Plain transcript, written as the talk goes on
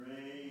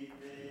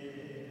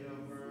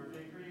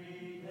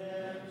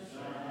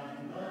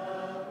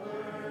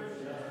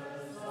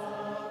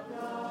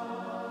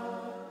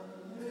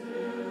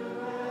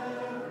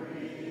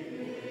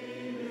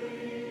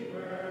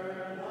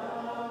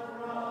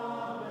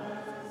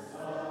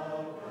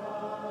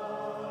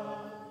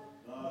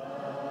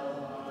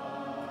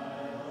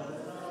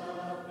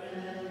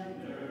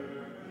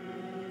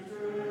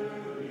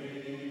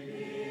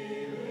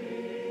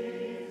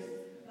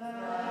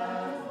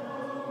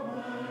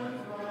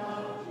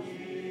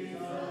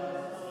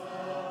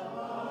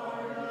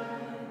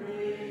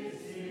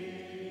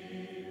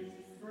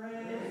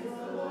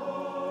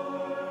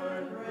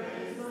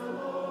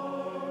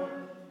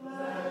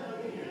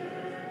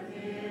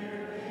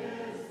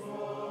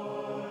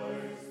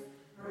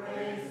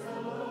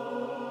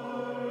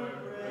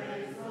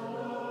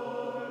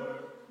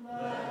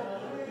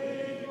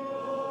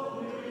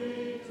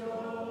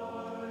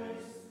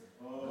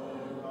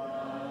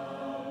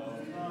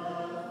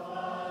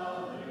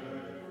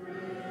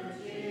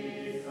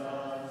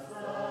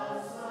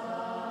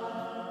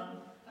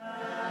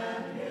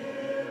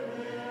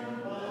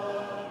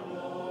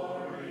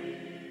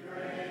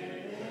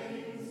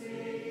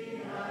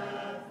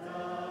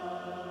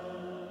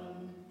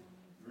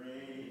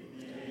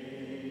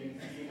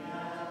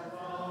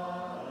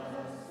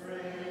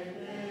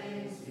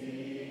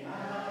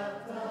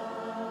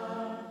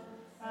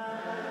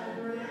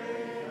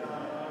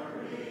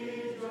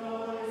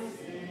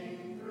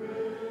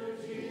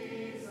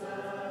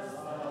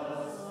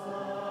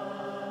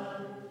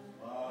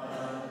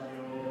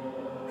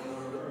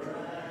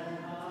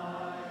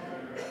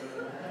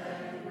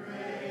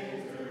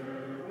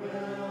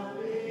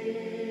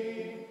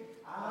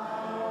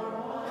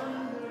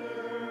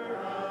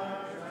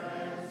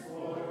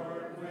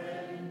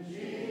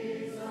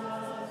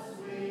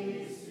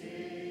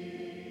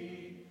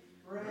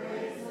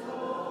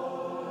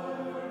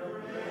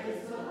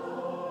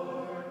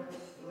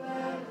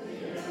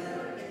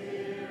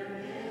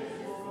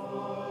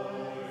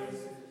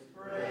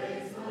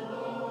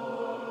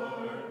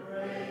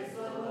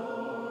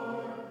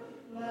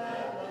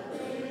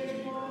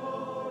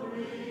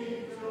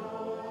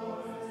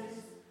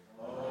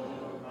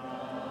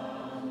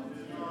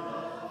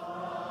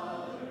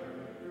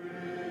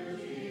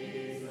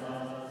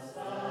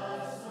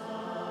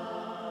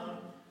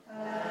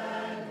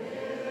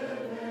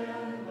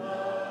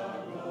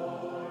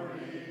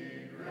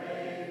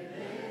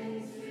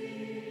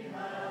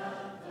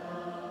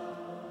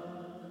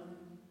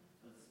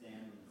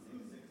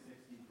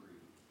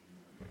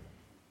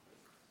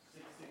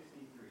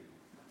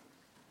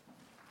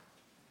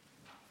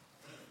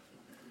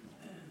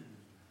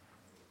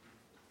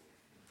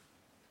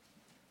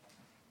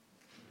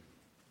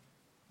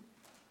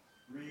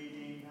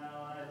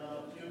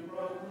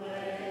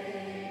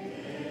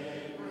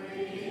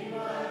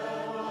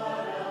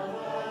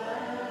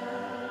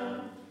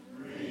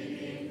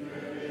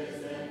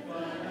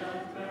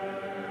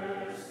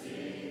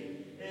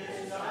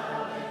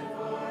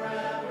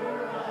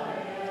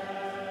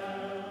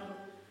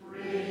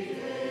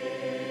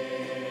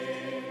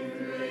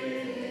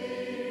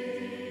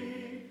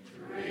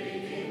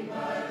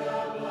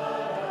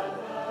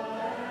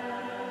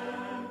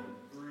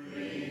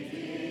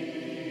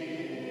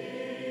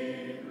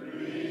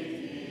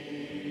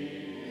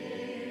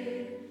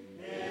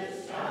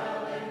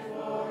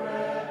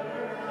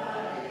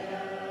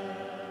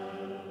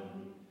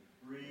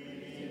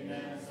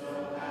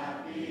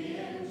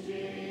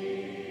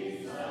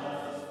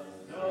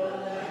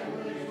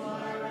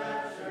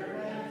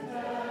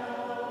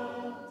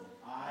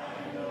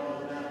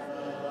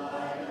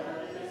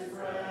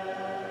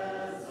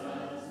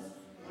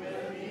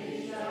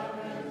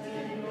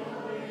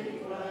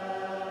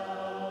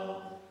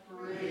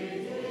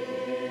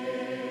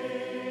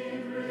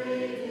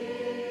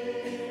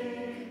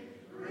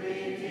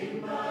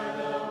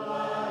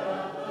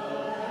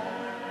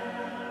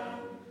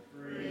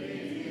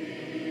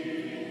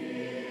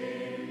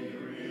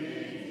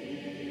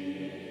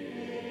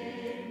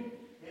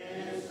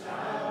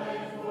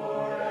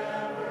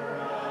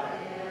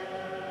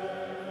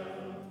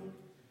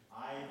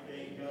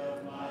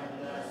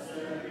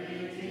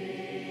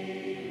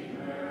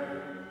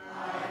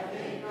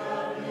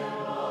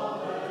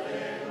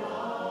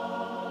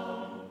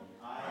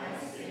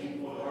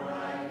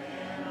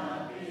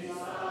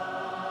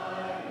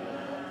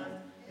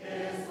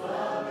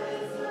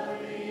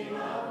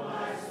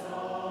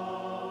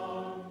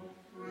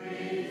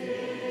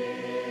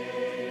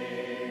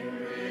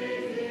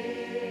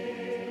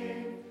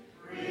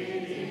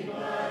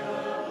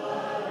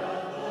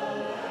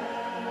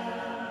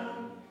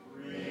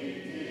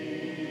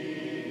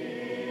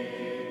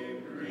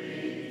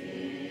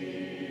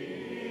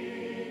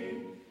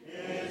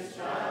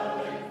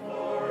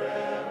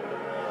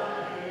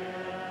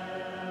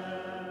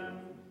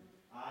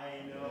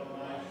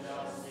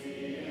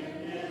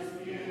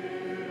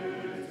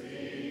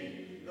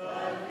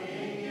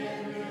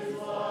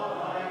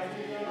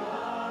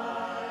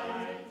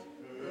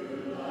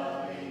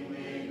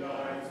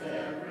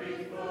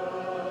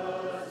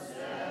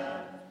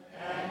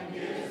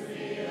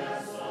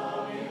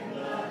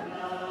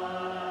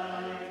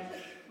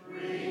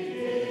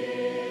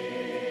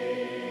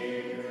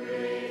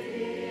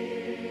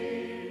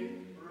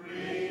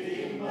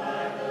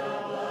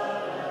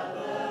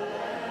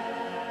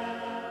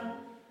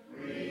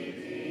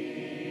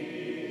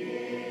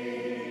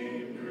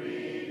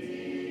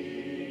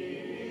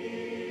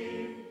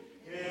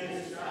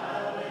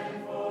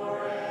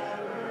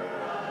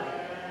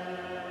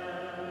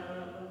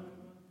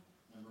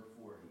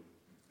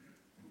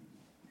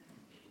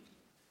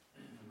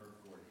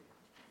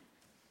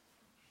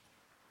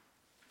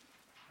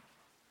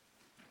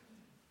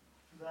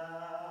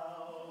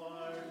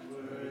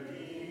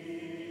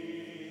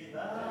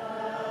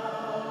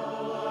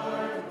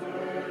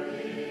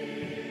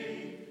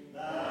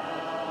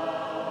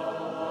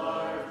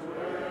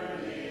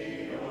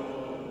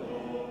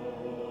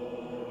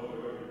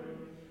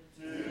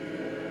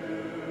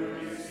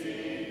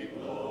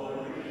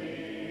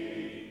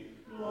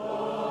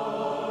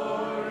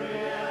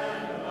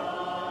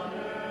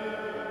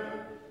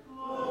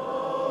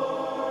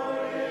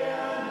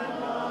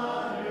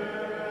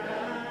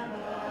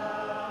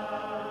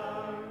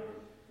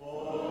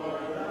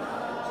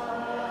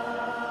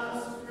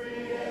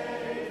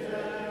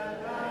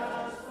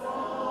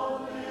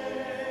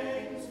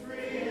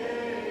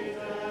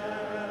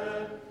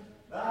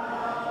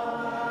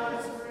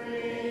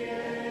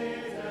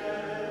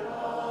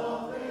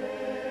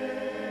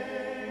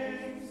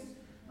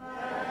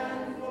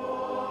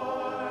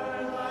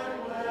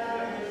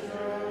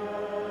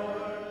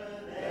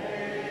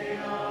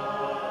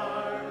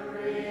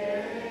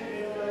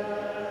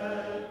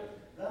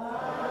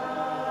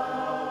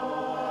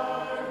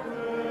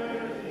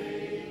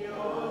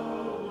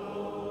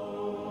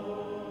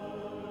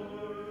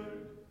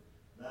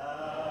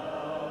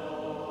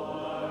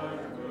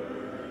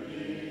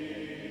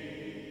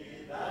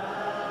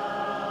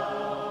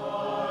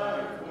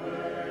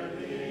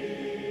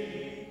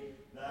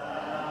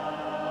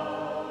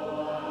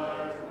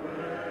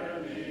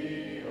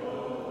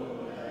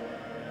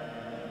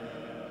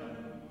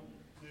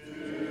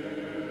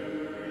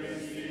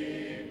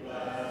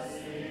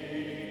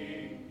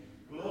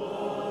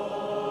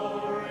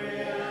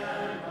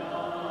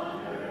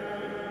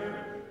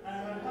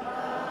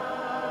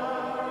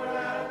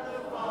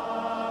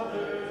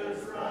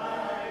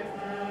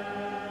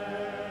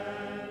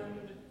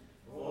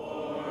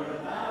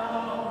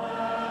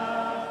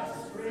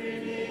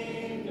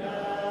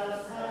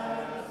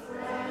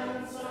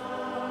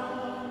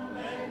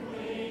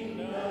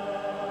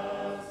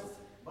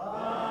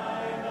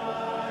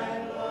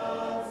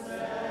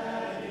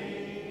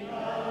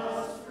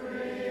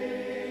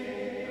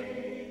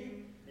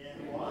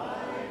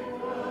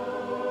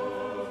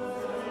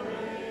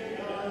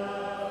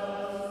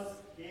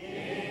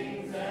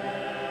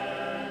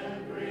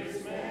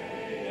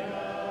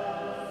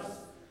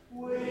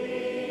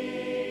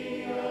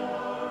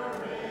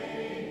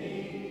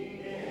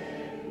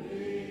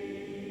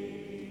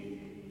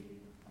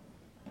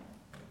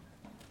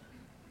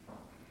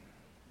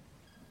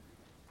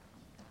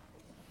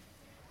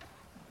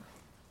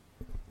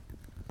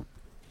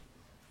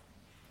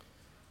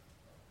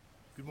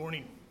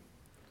morning.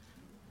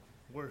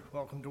 We're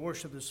welcome to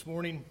worship this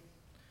morning.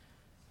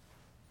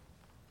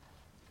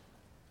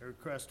 A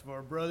request of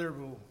our brother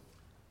will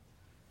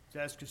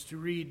ask us to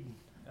read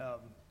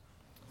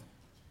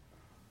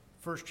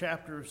first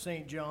chapter of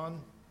St.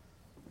 John,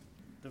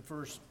 the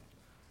first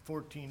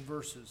 14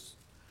 verses.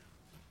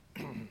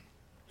 We're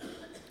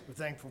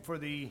thankful for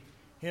the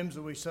hymns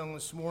that we sung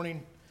this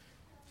morning.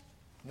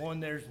 One,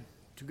 there's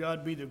 "To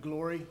God be the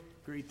glory,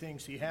 great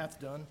things he hath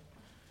done."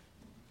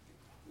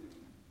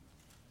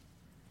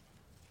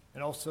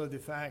 And also the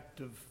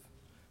fact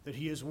that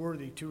he is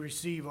worthy to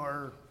receive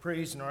our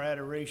praise and our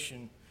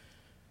adoration.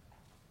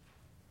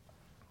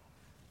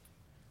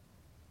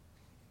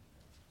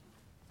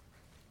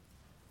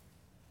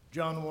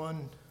 John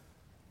 1,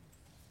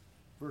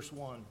 verse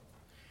 1.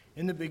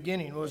 In the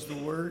beginning was the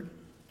Word,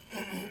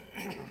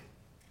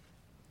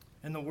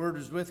 and the Word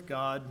was with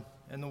God,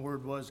 and the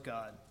Word was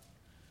God.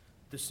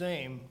 The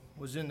same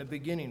was in the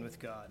beginning with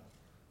God.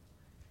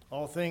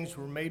 All things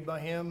were made by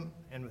him,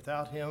 and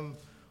without him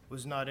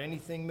was not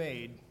anything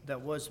made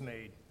that was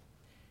made.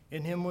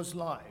 In him was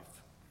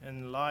life,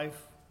 and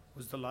life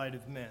was the light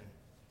of men.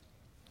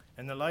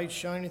 And the light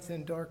shineth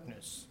in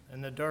darkness,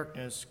 and the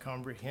darkness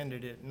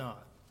comprehended it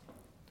not.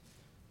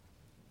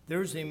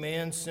 There is a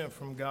man sent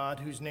from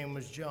God whose name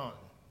was John.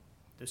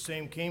 The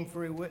same came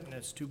for a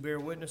witness, to bear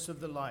witness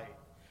of the light,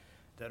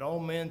 that all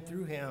men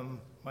through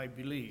him might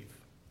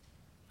believe.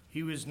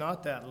 He was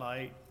not that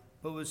light,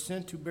 but was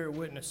sent to bear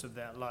witness of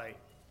that light.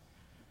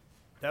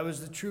 That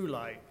was the true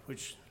light,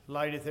 which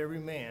lighteth every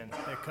man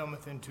that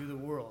cometh into the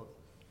world.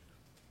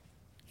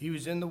 He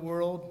was in the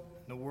world,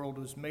 and the world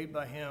was made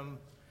by him,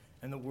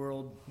 and the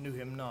world knew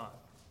him not.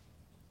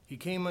 He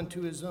came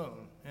unto his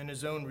own, and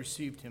his own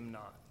received him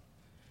not.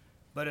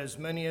 But as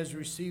many as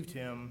received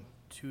him,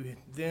 to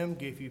them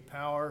gave he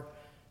power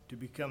to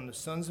become the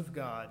sons of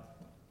God,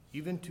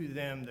 even to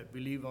them that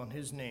believe on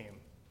his name,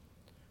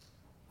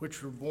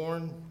 which were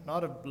born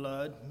not of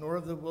blood, nor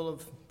of the will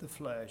of the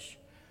flesh,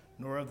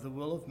 nor of the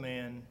will of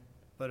man,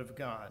 but of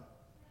God.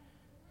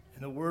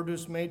 And the Word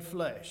was made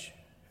flesh,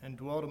 and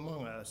dwelt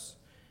among us,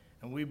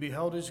 and we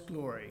beheld his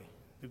glory,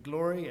 the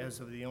glory as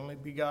of the only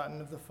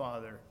begotten of the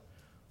Father,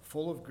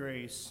 full of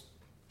grace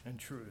and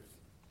truth.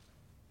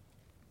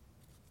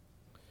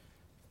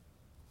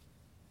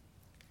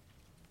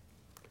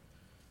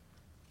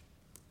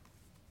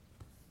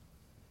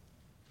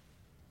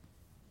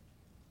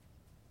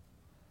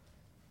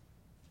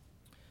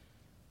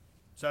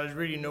 So I was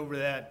reading over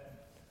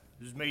that,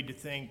 I was made to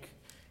think,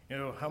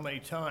 how many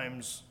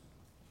times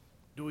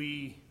do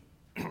we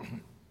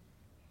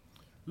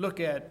look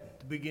at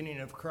the beginning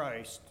of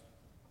Christ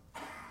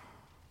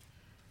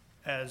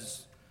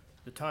as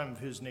the time of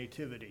his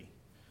nativity?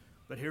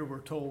 But here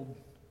we're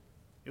told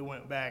it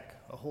went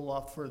back a whole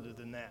lot further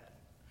than that.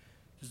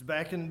 Just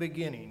back in the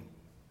beginning,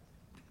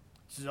 it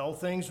says all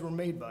things were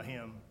made by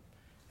him,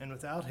 and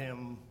without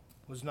him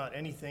was not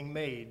anything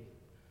made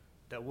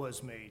that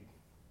was made.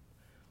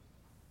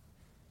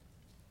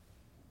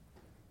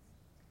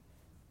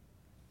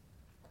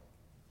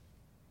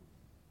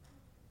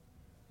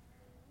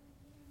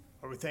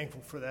 Are we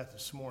thankful for that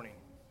this morning?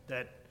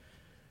 That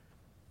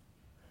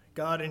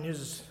God in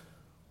his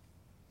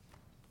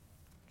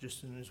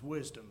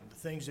wisdom, the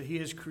things that he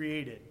has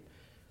created,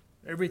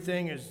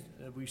 everything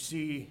that we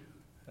see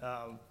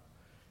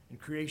in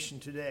creation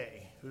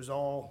today, it was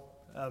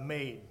all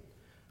made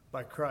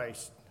by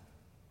Christ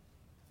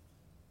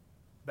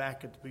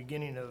back at the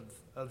beginning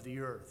of the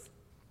earth.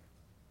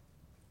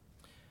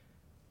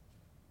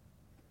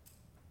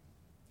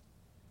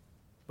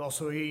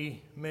 Also,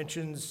 he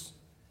mentions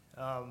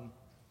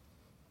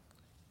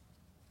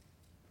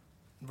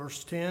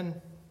verse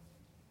 10,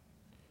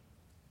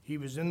 he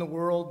was in the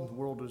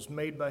world was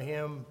made by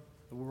him,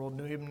 the world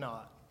knew him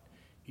not.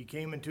 He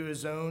came into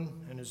his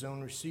own, and his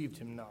own received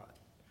him not.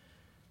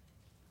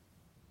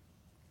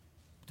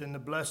 Then the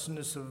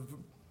blessedness of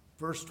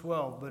verse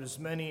 12, but as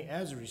many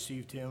as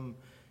received him,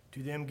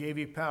 to them gave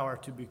he power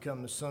to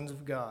become the sons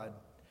of God,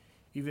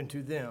 even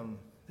to them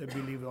that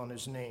believe on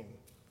his name.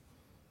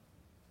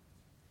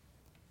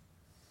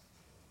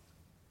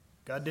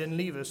 God didn't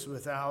leave us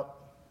without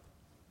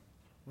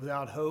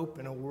hope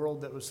in a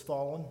world that was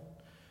fallen,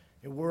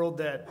 a world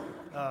that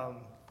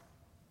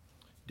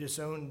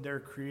disowned their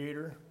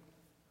Creator,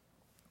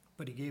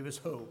 but he gave us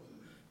hope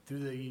through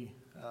the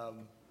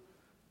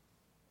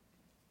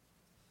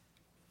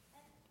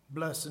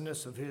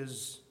blessedness of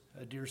his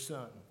dear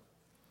Son.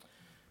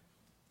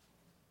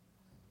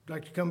 I'd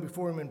like to come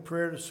before him in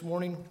prayer this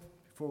morning.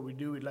 Before we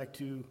do, we'd like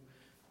to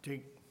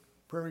take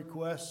prayer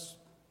requests.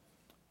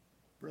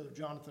 Brother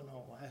Jonathan,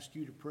 I'll ask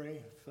you to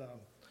pray.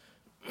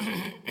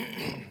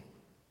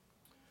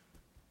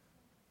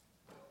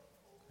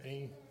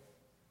 Any?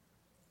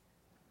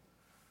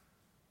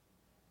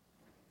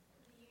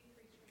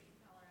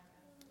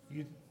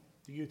 The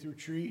youth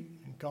retreat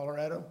in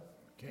Colorado.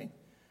 Okay.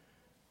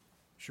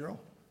 Cheryl?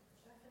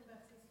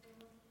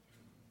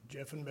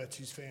 Jeff and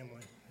Betsy's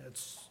family.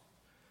 That's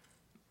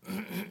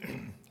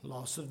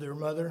loss of their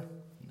mother,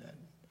 and that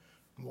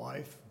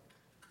wife.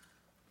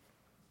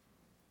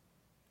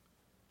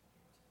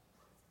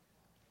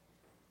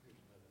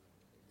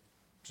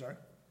 sorry?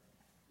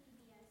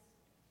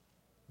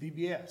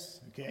 VBS,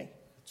 okay?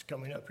 It's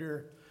coming up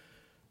here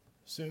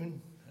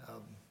soon.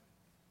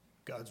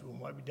 God's will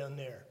might be done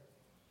there.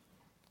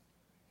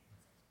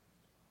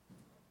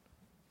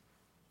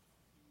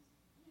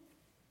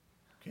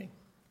 Okay.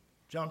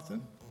 Jonathan,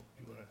 do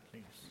you want to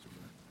lead us?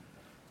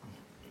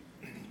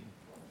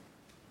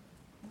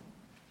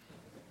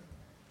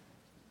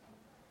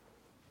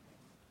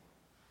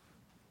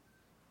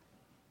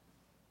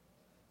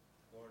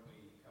 Lord, we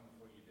come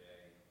before you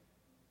today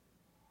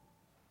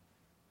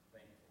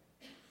thankful.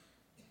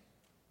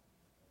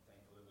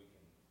 Thankful that we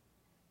can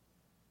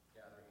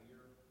gather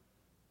here to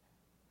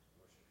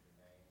worship your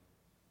name.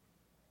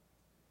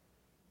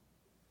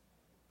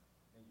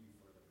 Thank you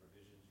for the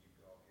provisions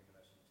you've all given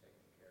us. You've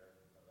taken care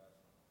of us.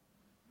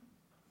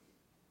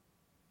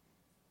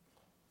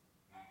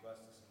 You've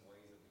blessed us in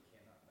ways that we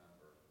cannot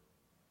number.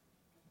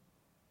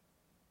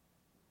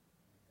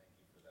 Thank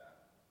you for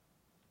that.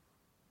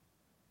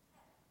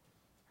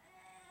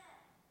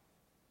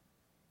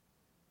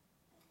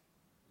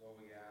 Lord,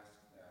 we ask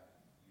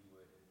that you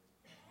would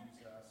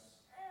use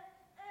us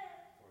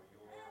for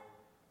your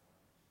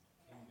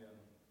kingdom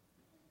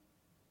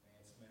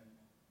advancement,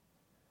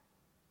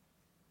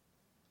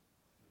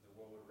 that the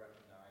world would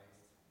recognize,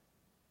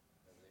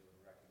 that they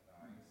would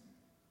recognize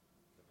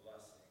the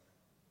blessing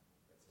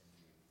that's in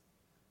you.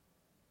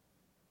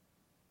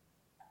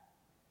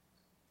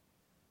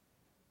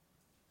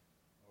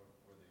 Lord,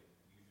 for the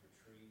youth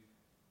retreat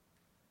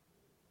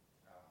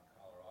out in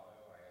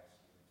Colorado, I ask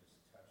you to just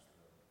touch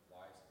the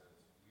lives of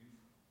those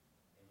youth,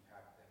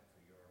 impact them for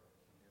your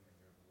kingdom and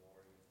your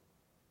glory.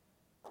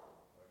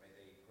 Lord, may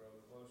they grow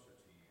closer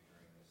to you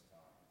during this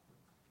time.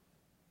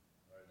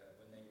 Lord, that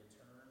when they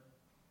return,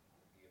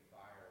 there be a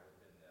fire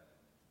within them,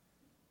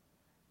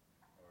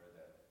 Lord,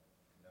 that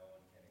no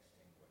one can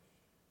extinguish.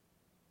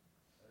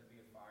 Let it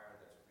be a fire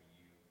that's for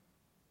you,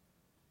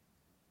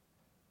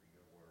 for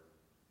your word,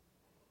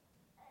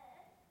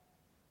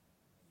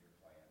 and your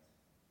plans.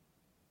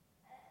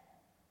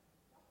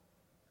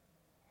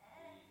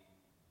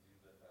 We do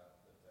lift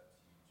up to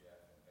you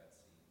Jeff and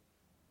Betsy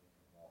and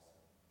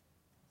Lawson,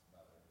 his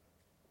mother.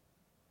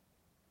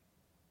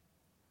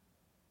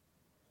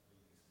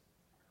 Please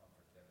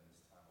comfort them in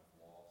this time of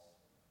loss.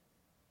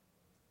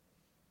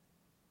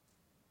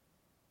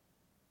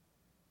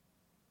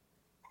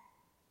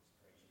 Just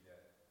praise you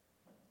that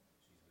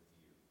she's with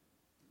you.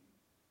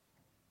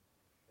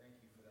 Thank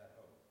you for that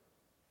hope,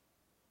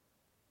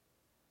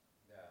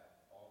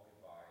 that all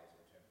goodbyes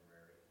are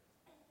temporary,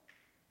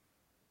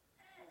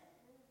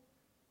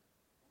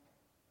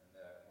 and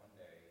that one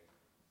day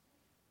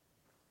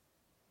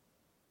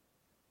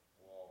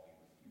we'll all be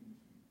with you.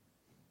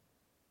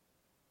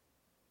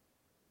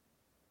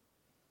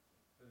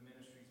 For the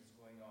ministries that's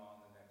going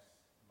on the next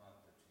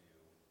month or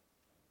two,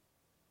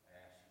 I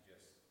ask you to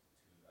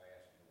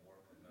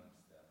work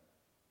amongst them,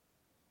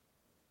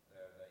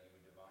 that you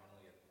would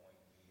divinely appoint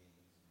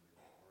meetings, you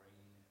would bring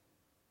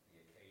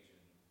the occasion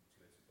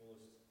to its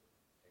fullest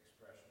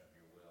expression of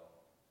your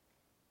will,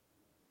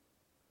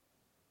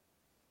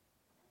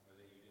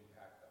 whether you'd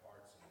impact the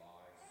hearts and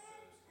lives of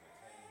those who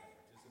attend and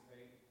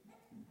participate,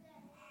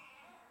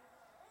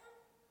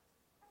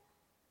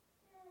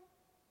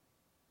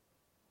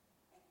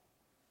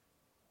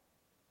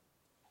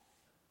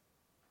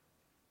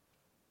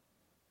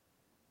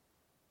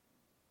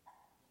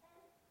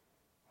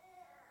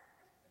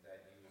 and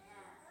that you would do.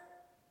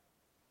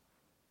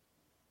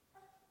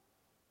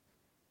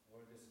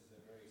 Lord, this is a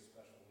very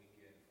special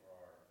weekend for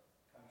our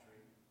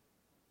country.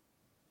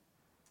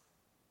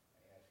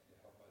 I ask you to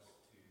help us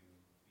to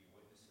be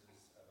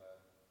witnesses of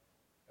a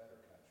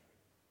better country,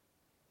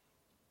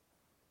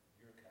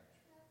 your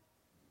country,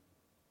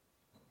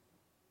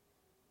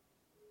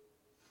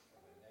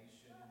 of a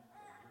nation of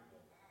your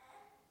building.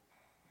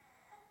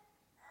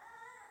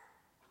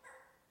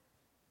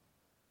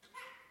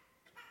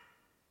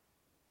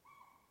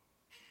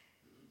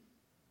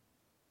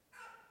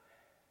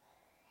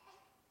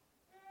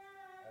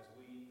 As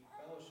we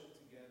fellowship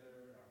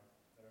together, let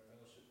our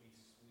fellowship be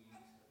sweet,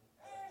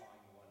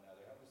 edifying to one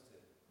another. Help us to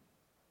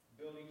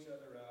build each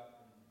other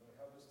up, and Lord,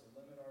 help us to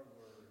limit our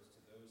words to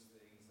those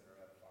things that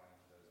are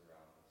edifying to those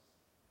around us.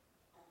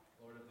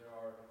 Lord, if there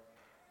are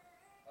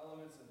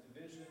elements of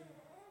division,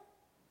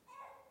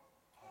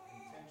 of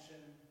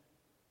contention,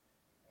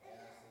 I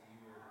ask that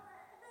you would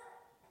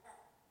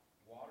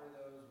water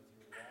those with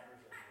your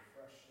waters of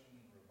refreshing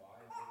and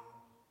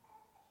revival.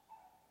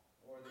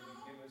 Lord, that you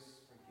give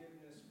us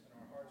forgiveness in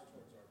our hearts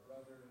towards our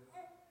brother.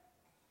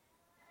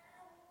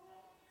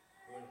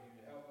 Lord, if you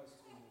would help us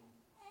to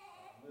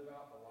live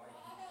out the life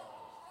you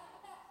call us to.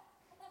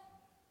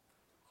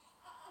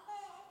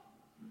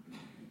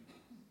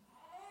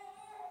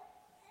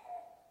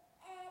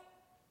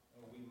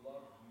 Lord, we love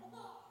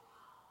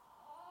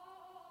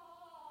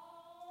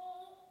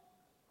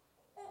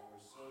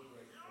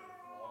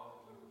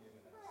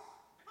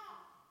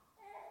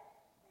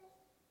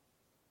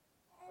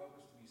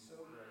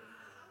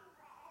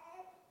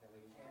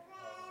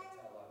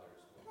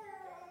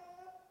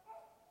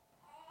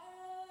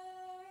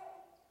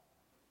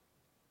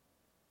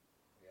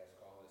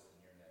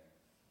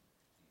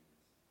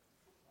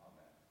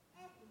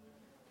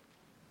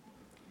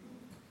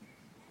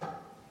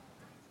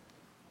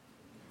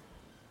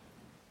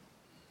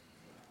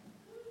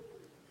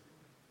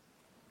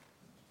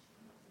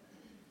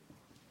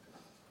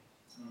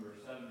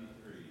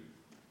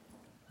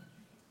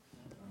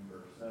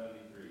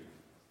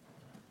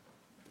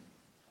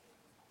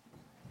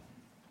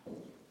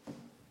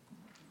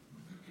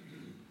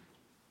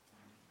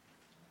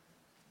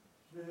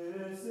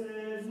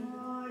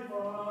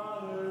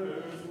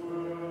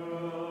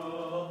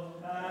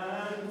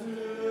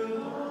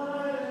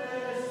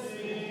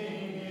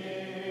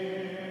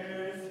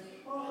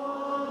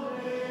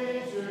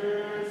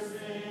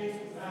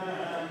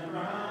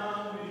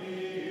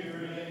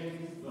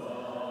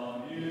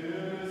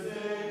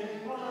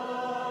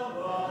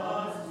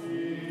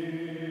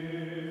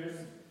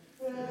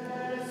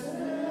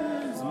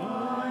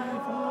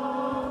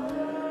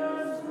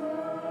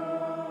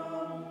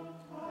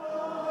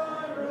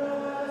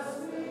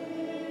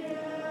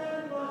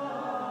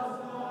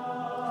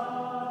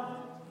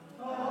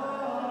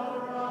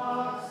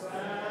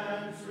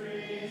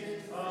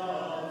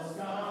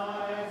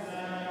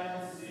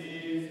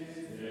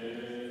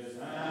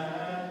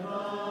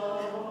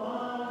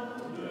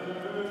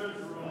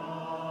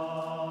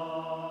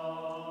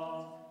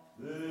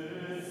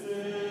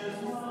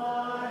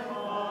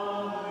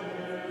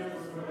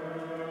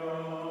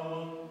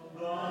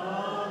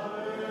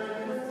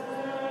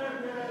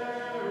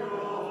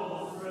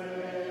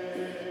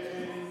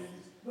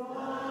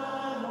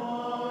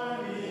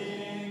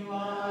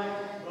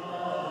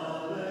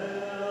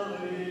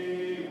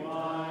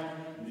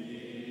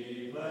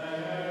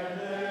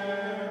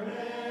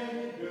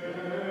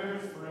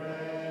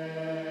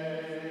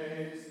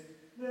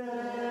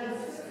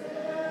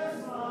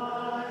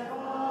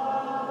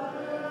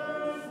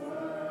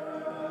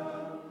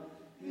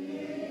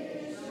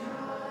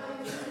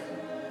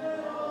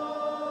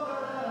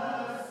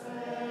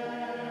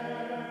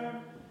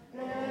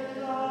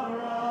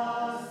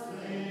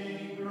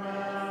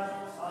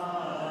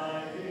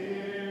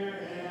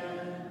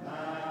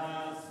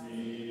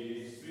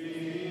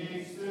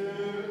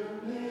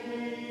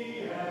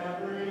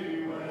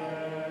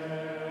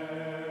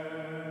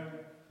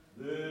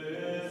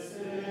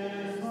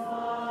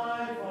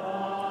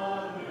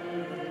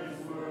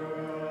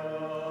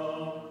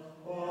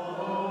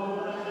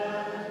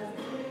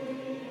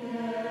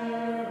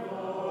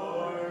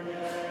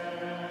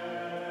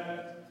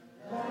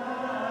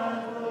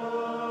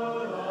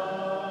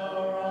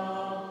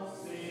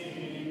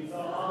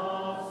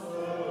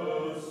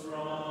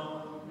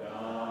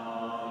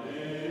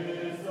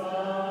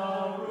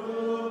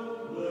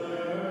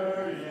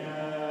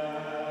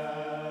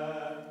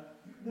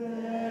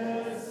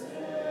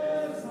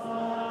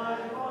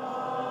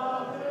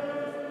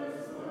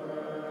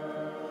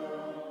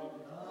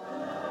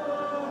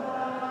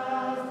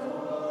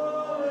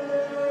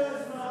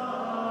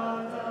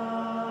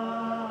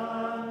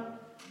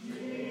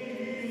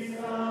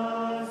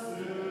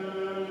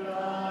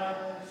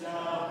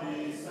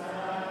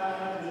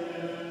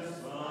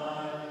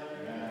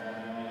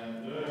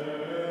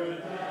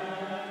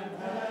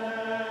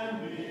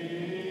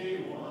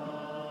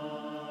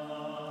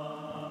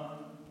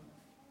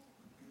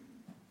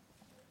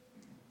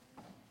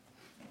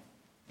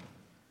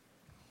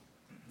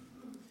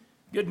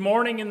Good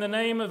morning in the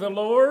name of the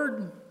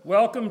Lord.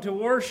 Welcome to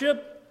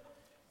worship.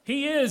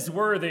 He is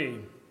worthy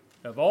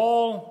of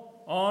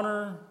all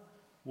honor,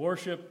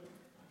 worship,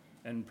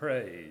 and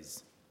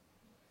praise.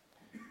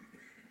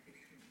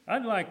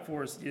 I'd like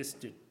for us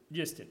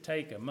just to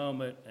take a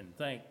moment and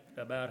think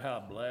about how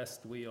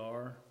blessed we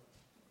are.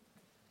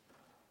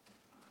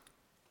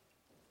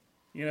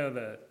 You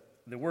know,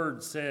 the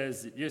word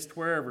says that just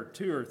wherever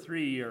two or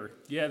three are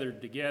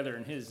gathered together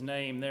in his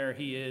name, there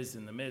he is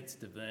in the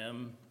midst of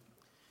them.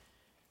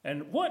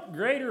 And what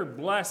greater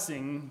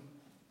blessing,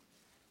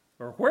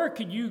 or where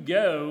could you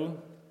go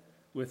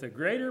with a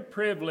greater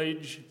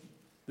privilege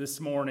this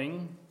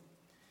morning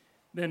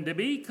than to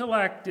be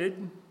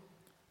collected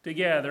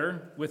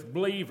together with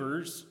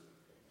believers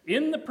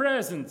in the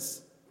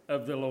presence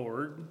of the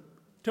Lord,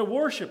 to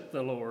worship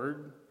the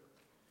Lord,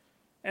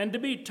 and to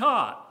be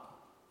taught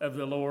of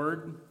the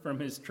Lord from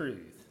his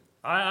truth?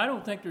 I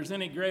don't think there's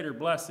any greater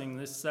blessing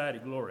this side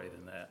of glory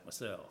than that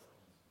myself.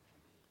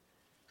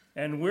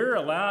 And we're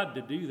allowed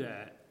to do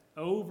that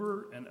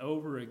over and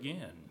over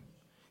again.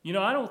 You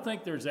know, I don't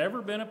think there's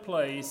ever been a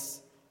place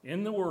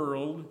in the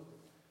world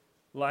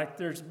like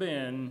there's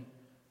been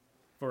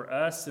for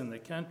us in the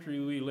country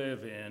we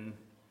live in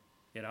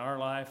our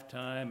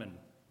lifetime and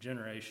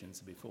generations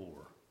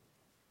before.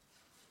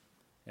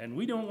 And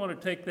we don't want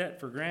to take that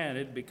for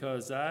granted,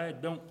 because I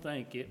don't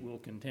think it will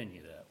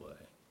continue that way.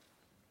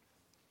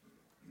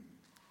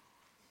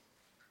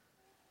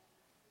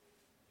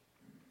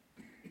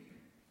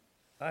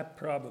 I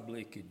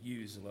probably could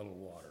use a little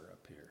water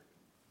up here.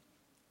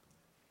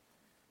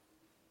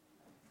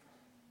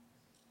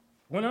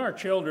 When our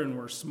children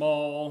were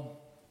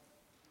small,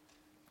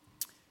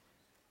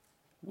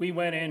 we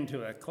went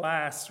into a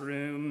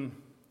classroom,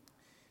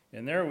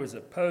 and there was a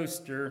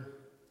poster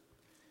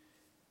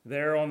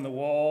there on the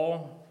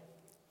wall,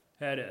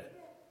 had a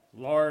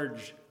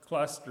large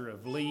cluster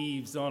of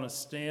leaves on a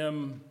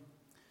stem.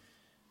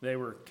 They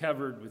were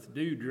covered with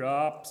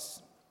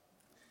dewdrops.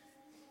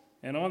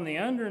 And on the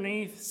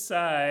underneath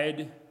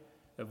side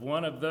of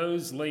one of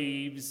those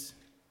leaves,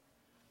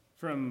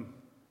 from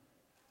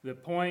the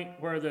point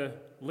where the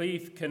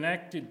leaf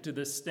connected to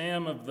the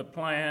stem of the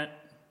plant,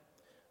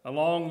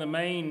 along the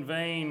main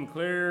vein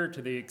clear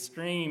to the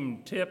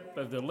extreme tip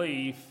of the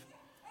leaf,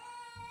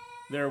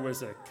 there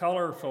was a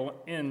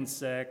colorful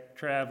insect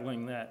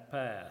traveling that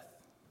path.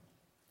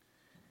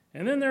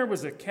 And then there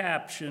was a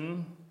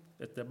caption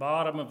at the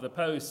bottom of the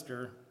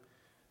poster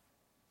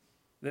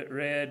that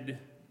read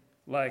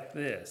like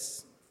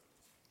this: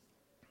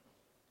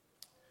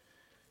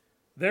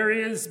 "There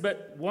is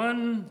but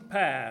one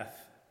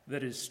path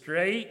that is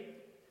straight,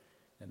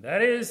 and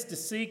that is to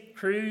seek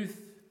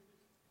truth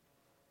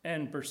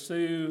and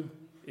pursue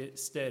it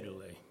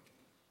steadily."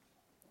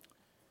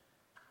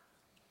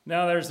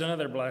 Now there's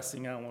another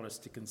blessing I want us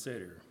to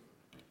consider.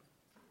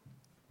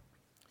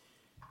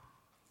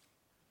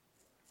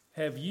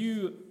 Have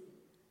you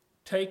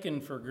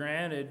taken for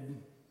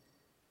granted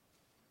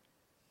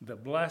the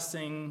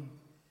blessing?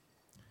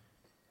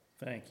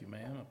 Thank you,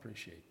 ma'am. I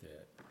appreciate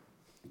that.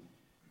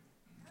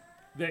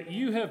 That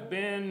you have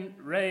been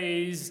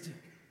raised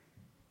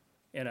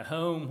in a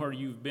home where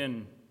you've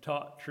been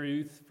taught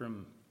truth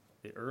from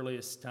the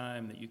earliest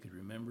time that you could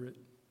remember it?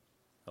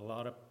 A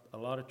lot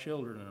of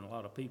children and a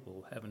lot of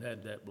people haven't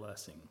had that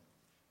blessing.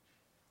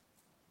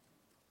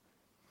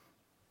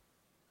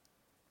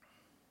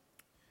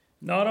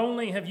 Not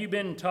only have you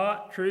been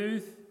taught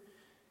truth,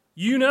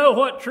 you know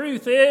what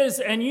truth is,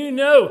 and you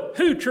know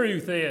who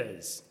truth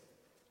is.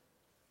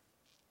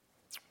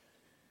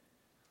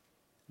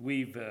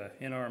 We've,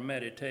 in our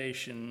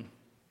meditation,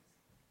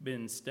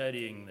 been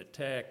studying the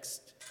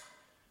text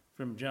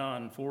from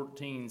John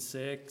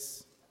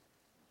 14:6,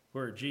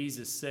 where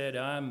Jesus said,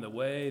 "I'm the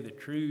way, the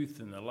truth,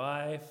 and the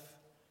life,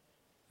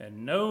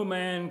 and no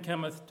man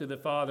cometh to the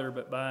Father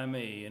but by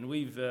me." And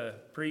we've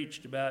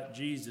preached about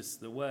Jesus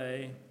the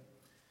way,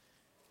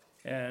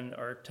 and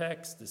our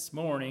text this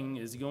morning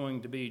is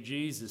going to be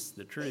Jesus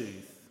the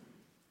truth.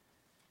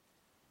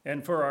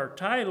 And for our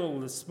title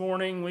this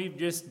morning, we've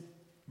just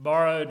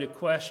borrowed a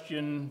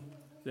question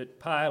that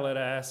Pilate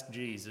asked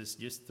Jesus,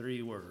 just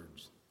 3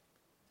 words: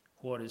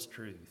 what is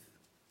truth?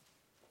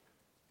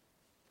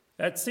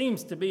 That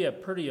seems to be a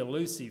pretty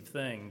elusive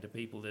thing to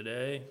people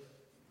today.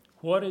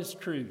 What is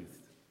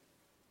truth?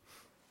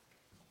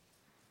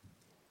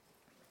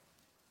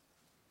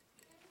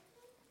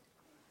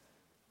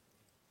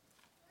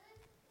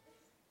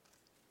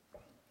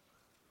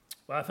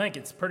 Well, I think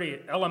it's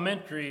pretty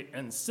elementary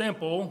and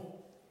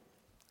simple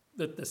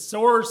that the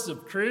source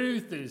of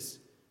truth is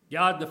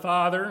God the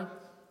Father,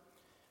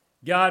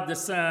 God the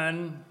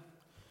Son,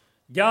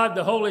 God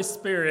the Holy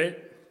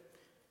Spirit,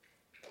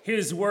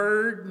 His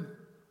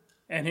Word,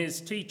 and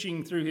His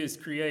teaching through His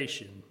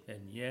creation.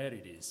 And yet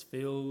it is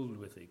filled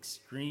with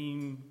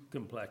extreme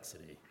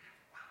complexity.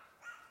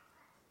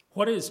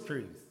 What is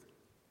truth?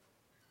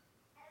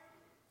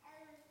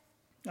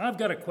 I've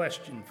got a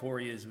question for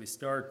you as we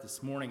start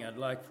this morning I'd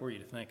like for you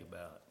to think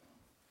about.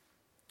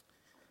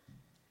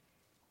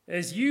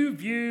 as you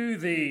view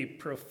the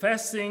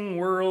professing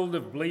world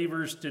of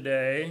believers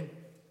today,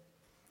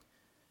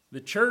 the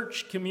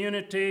church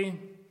community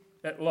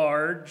at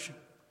large,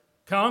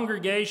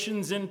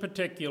 congregations in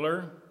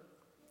particular,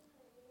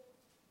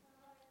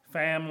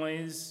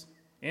 families,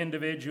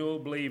 individual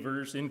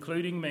believers,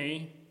 including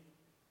me,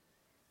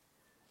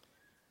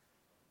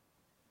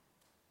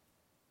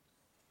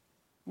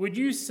 would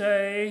you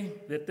say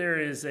that there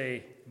is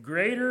a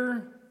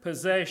greater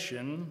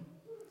possession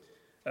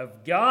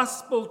of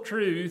gospel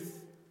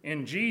truth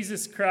in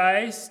Jesus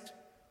Christ,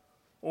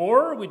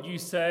 or would you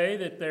say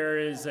that there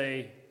is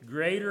a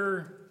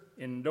greater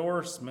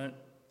endorsement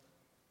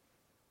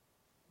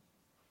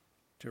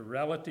to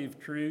relative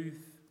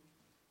truth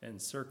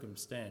and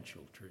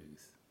circumstantial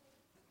truth?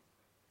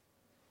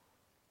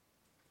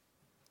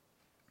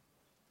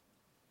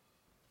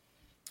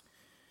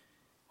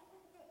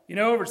 You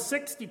know, over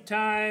 60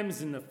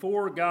 times in the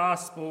four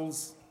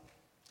Gospels,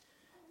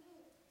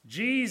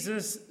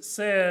 Jesus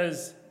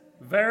says,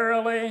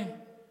 "Verily,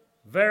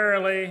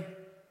 verily,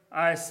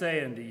 I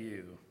say unto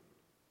you."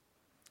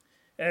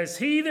 As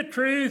he, the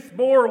truth,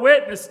 bore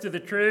witness to the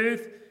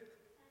truth,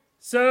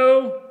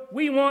 so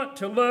we want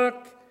to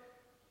look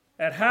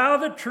at how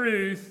the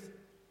truth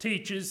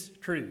teaches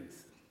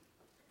truth.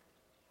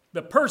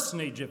 The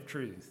personage of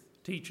truth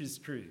teaches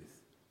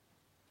truth.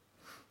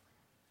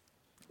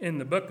 In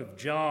the book of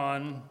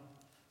John,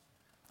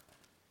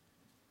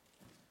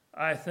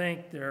 I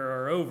think there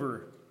are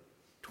over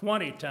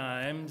 20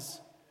 times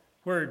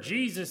where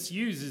Jesus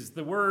uses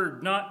the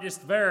word not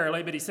just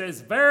verily, but he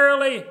says,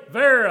 "Verily,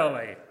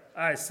 verily,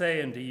 I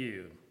say unto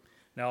you."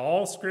 Now,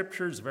 all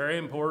Scripture is very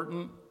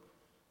important.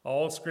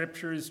 All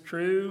Scripture is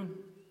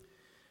true.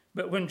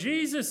 But when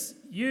Jesus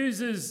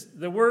uses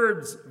the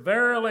words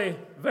verily,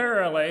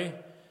 verily,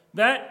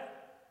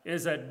 that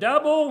is a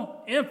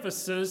double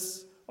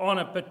emphasis on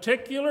a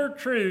particular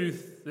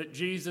truth that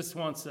Jesus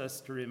wants us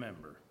to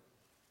remember.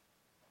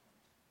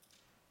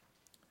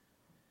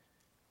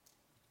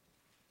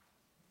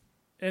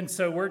 And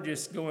so we're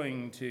just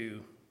going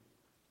to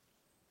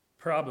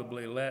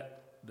probably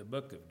let the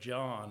book of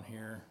John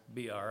here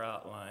be our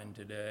outline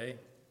today.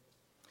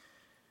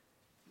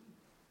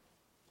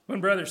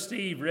 When Brother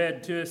Steve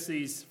read to us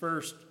these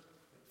first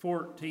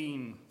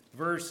 14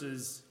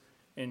 verses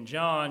in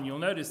John, you'll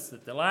notice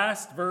that the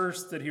last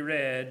verse that he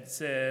read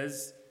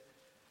says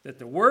that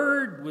the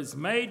Word was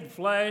made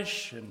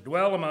flesh and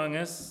dwelt among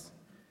us,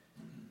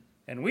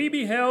 and we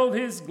beheld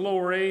his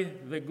glory,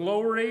 the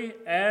glory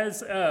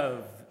as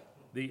of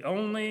the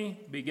only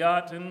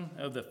begotten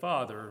of the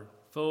Father,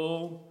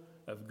 full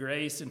of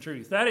grace and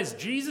truth. That is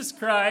Jesus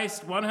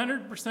Christ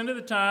 100% of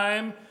the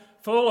time,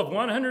 full of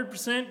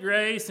 100%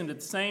 grace, and at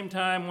the same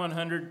time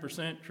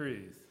 100%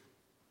 truth.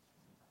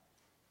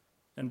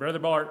 And Brother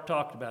Bart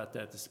talked about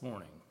that this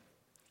morning.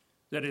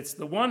 That it's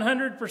the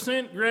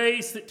 100%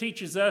 grace that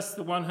teaches us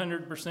the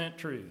 100%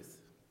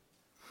 truth.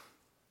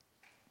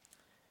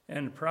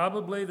 And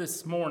probably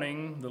this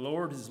morning, the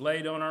Lord has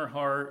laid on our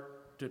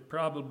heart to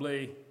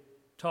probably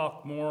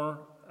talk more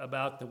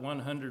about the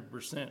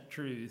 100%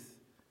 truth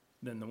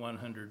than the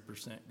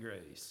 100%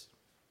 grace.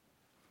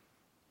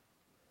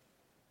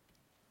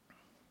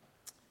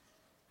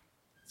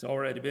 It's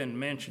already been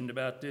mentioned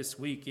about this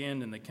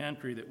weekend in the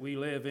country that we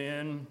live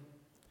in.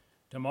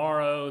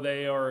 Tomorrow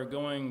they are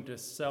going to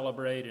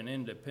celebrate an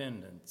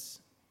independence.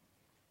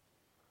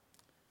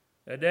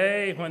 A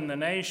day when the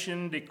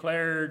nation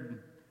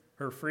declared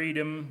her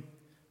freedom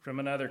from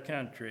another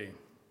country.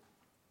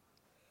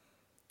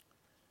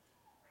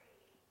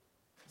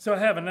 So I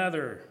have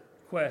another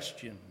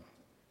question.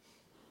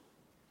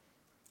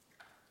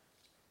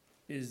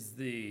 Is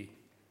the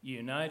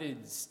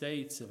United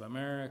States of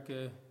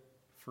America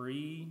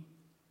free,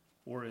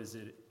 or is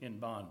it in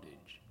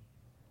bondage?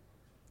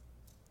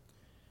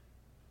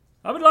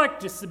 I would like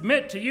to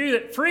submit to you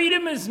that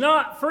freedom is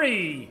not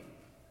free.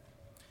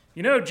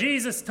 You know,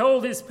 Jesus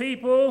told his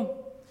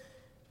people,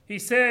 he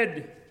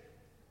said,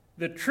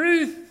 the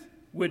truth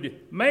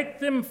would make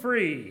them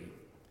free.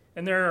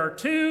 And there are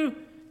two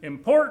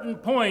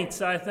important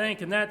points, I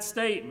think, in that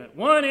statement.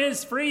 One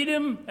is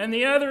freedom, and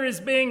the other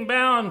is being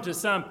bound to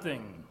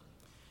something.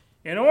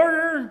 In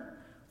order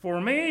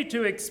for me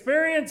to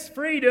experience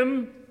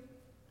freedom,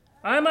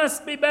 I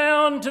must be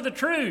bound to the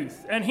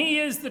truth, and he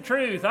is the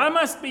truth. I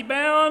must be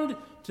bound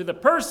to the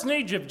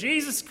personage of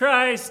Jesus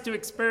Christ to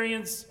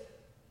experience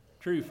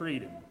true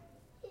freedom.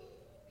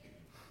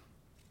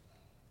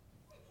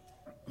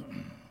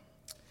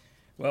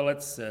 Well,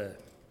 let's,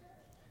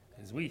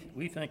 as we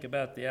think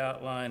about the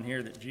outline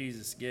here that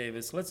Jesus gave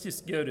us, let's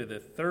just go to the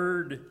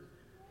third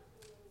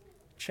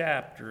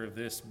chapter of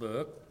this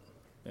book,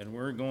 and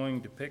we're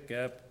going to pick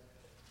up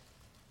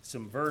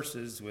some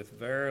verses with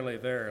verily,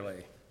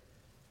 verily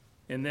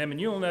in them. And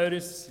you'll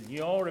notice, and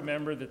you all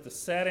remember, that the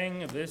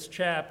setting of this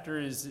chapter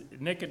is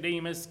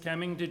Nicodemus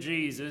coming to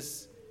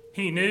Jesus.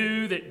 He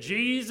knew that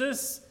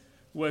Jesus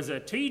was a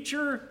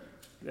teacher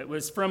that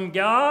was from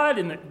God,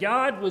 and that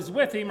God was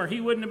with him, or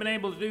he wouldn't have been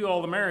able to do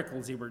all the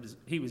miracles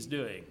he was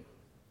doing.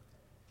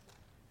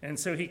 And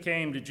so he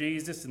came to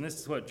Jesus, and this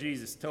is what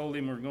Jesus told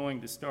him. We're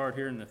going to start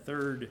here in the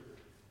 3rd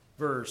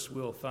verse.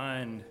 We'll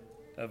find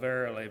a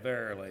verily,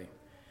 verily.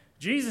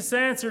 Jesus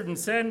answered and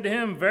said unto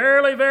him,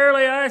 Verily,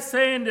 verily, I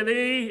say unto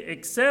thee,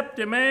 except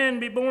a man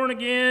be born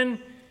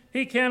again,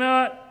 he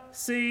cannot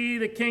see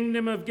the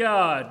kingdom of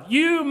God.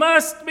 You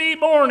must be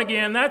born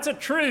again. That's a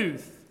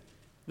truth.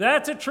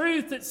 That's a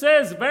truth that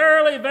says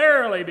verily,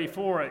 verily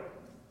before it.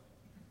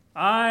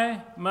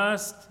 I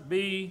must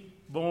be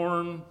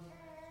born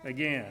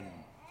again.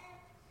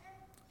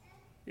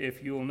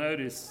 If you'll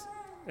notice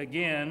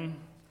again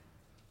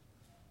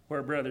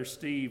where Brother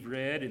Steve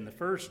read in the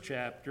 1st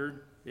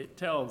chapter, it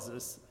tells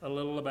us a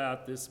little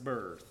about this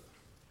birth.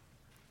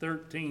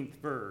 13th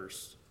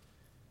verse.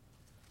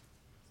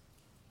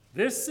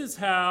 This is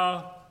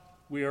how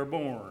we are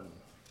born.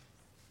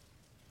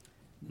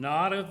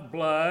 Not of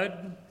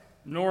blood,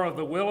 nor of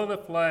the will of the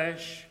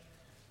flesh,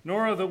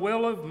 nor of the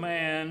will of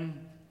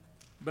man,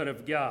 but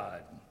of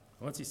God.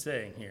 What's he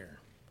saying here?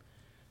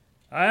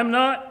 I am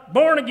not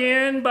born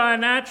again by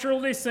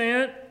natural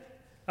descent.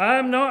 I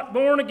am not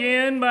born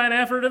again by an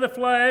effort of the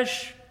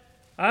flesh.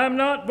 I am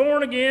not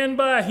born again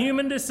by a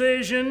human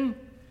decision.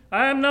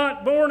 I am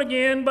not born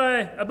again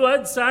by a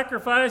blood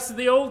sacrifice of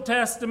the Old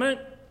Testament.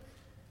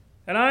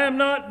 And I am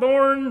not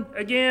born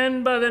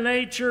again by the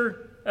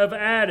nature of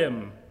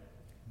Adam,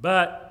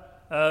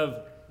 but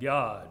of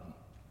God.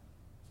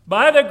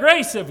 By the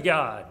grace of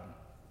God,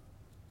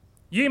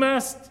 ye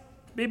must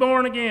be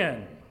born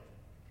again.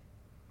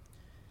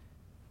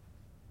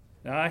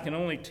 Now, I can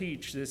only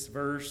teach this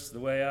verse the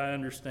way I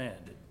understand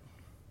it.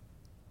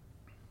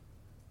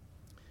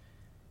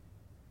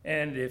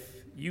 And if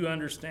you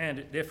understand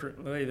it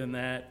differently than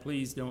that,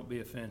 please don't be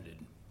offended.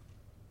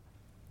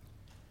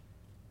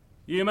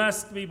 You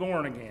must be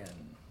born again.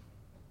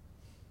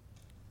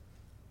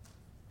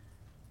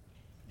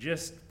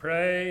 Just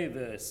pray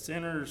the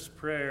sinner's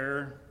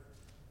prayer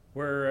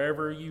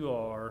wherever you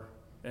are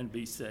and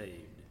be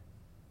saved.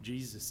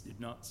 Jesus did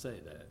not say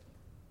that.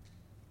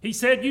 He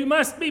said, you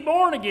must be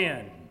born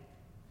again.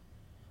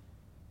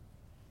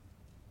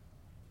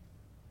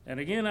 And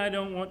again, I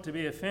don't want to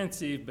be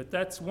offensive, but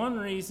that's one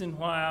reason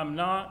why I'm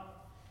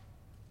not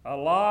a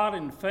lot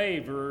in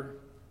favor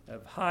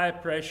of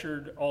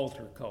high-pressured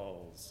altar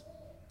calls.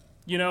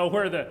 You know,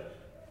 where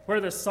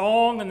the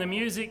song and the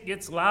music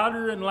gets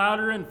louder and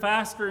louder and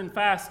faster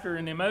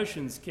and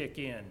emotions kick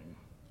in.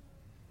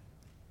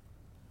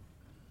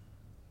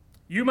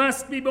 You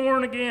must be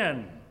born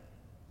again.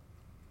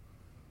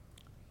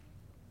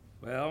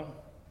 Well,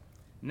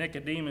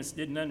 Nicodemus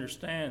didn't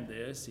understand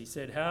this. He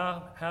said,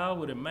 how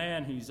would a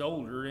man who's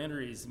older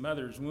enter his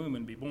mother's womb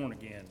and be born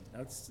again?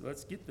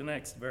 Let's get the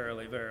next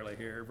verily, verily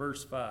here.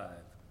 Verse 5.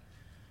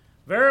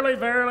 Verily,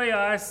 verily,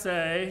 I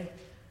say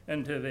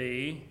unto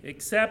thee,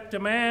 except a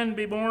man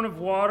be born of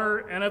water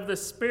and of the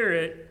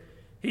Spirit,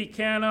 he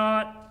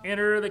cannot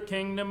enter the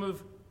kingdom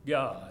of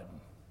God.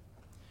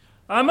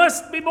 I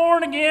must be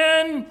born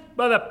again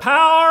by the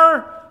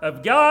power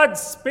of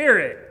God's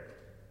Spirit,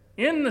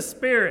 in the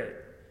Spirit.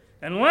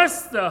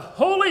 Unless the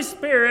Holy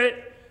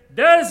Spirit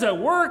does a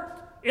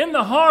work in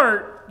the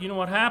heart, you know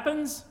what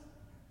happens?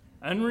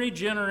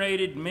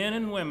 Unregenerated men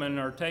and women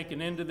are taken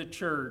into the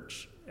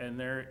church, and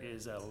there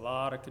is a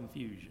lot of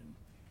confusion.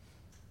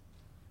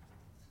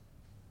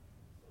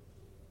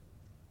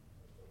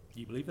 Do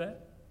you believe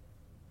that?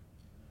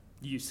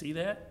 Do you see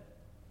that?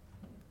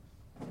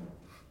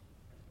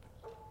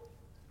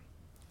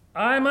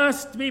 I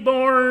must be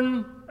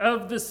born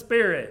of the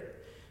Spirit.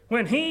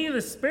 When He,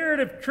 the Spirit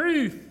of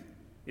truth,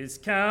 is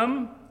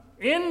come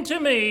into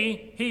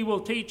me, He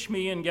will teach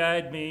me and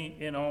guide me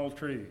in all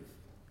truth.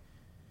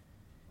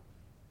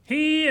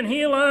 He and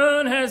He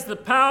alone has the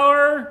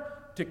power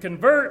to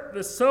convert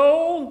the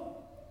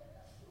soul.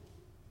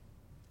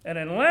 And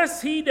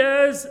unless He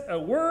does a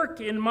work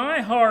in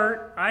my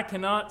heart, I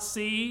cannot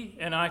see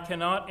and I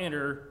cannot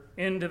enter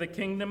into the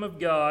kingdom of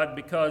God,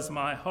 because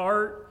my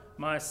heart,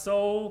 my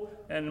soul,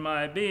 and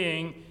my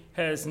being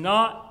has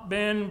not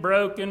been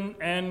broken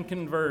and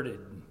converted.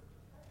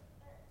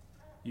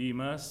 Ye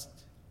must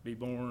be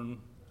born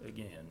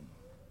again.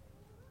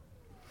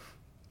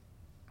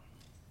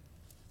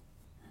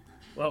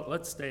 Well,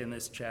 let's stay in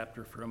this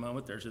chapter for a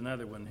moment. There's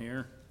another one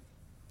here.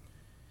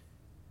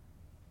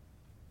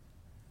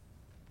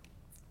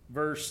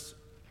 Verse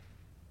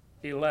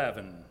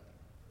 11.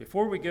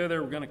 Before we go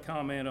there, we're going to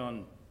comment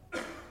on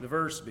the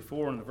verse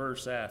before and the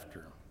verse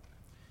after.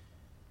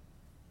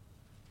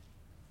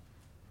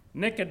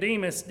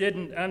 Nicodemus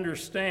didn't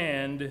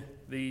understand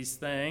these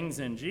things,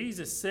 and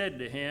Jesus said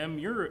to him,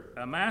 "You're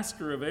a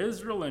master of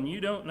Israel and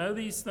you don't know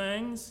these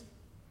things?"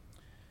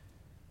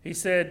 He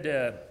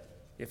said,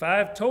 if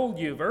I've told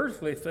you of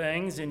earthly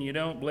things and you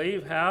don't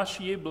believe, how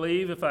shall you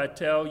believe if I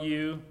tell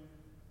you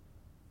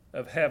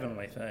of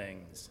heavenly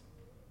things?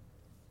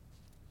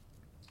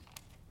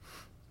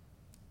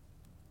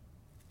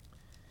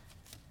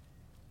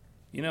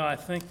 You know, I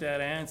think that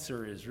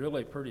answer is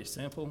really pretty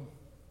simple.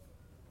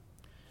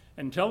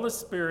 Until the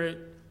Spirit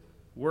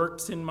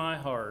works in my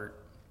heart,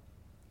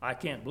 I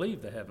can't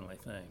believe the heavenly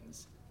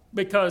things.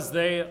 because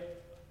they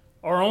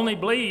are only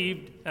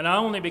believed, and I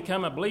only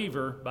become a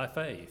believer by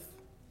faith.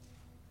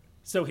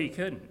 So he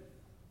couldn't.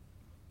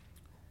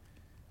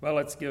 Well,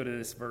 let's go to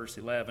this verse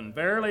 11.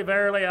 Verily,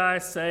 verily, I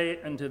say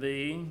unto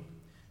thee,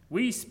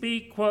 we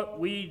speak what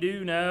we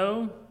do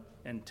know,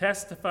 and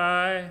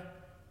testify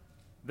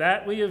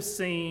that we have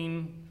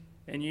seen,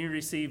 and you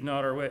receive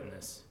not our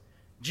witness.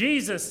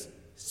 Jesus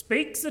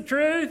speaks the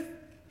truth,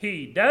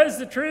 he does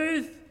the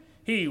truth,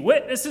 he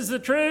witnesses the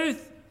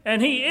truth,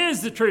 and he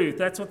is the truth.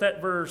 That's what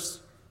that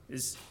verse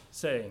is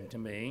saying to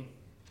me.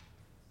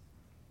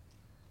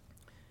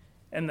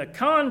 And the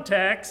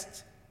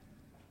context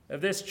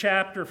of this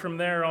chapter from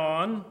there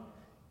on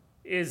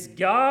is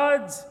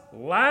God's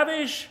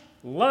lavish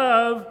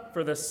love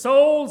for the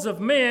souls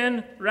of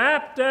men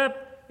wrapped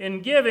up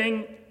in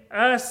giving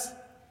us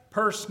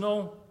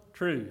personal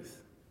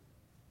truth,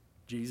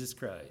 Jesus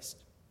Christ.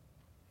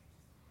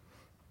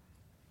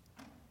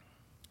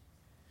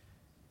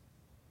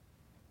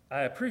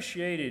 I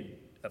appreciated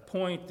a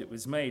point that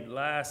was made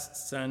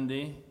last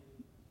Sunday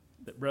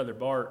that Brother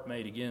Bart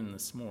made again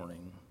this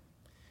morning,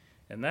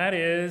 and that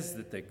is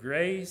that the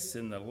grace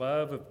and the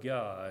love of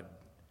God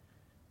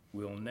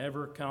will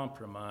never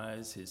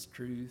compromise his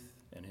truth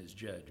and his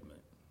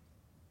judgment.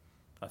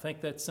 I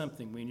think that's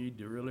something we need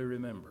to really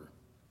remember.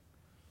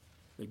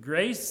 The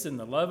grace and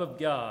the love of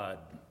God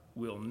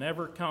will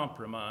never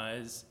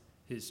compromise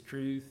his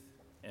truth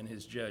and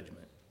his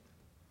judgment.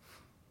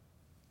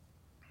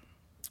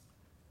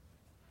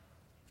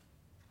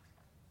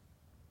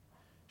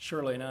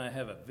 Shirley and I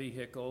have a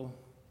vehicle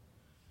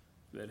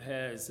that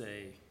has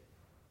a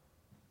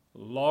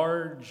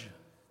large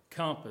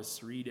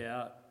compass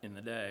readout in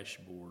the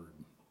dashboard.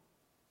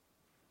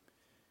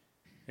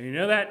 And you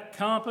know that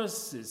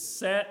compass is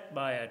set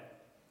by a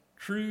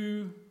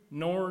true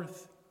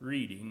north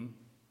reading,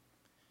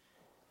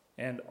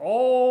 and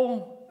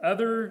all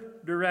other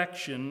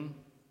direction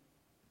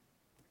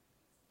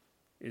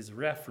is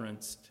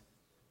referenced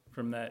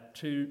from that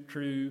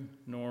true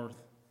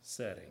north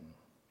setting.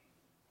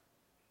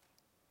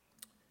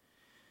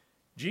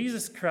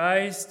 Jesus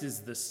Christ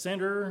is the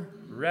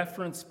center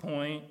reference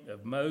point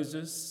of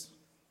Moses,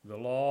 the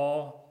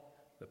law,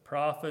 the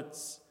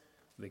prophets,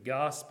 the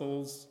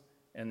Gospels,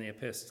 and the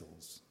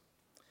epistles.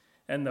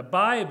 And the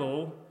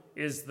Bible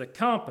is the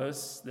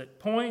compass that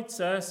points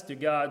us to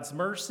God's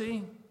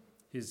mercy,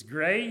 his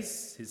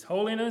grace, his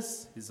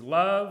holiness, his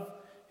love,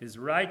 his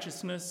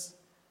righteousness,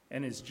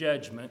 and his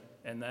judgment,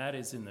 and that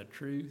is in the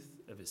truth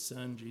of his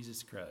Son,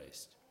 Jesus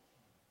Christ.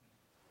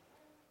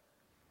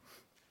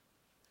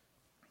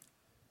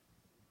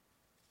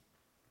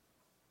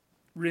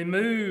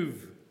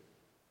 Remove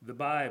the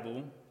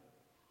Bible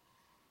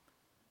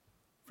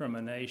from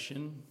a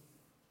nation,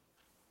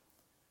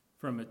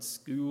 from its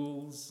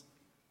schools,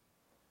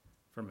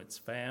 from its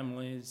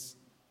families,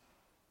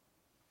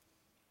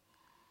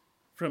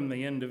 from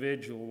the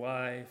individual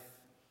life,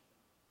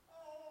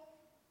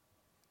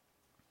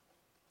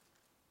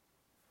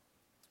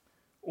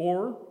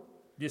 or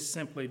just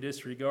simply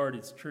disregard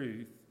its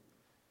truth,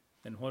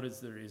 and what is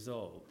the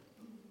result?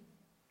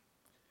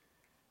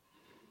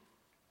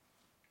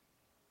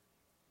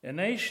 A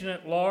nation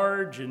at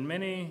large and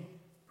many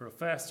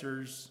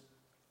professors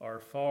are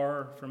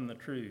far from the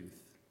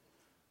truth.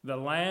 The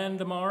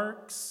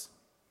landmarks,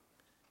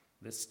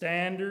 the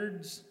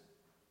standards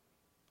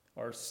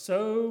are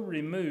so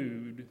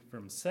removed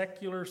from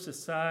secular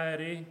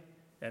society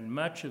and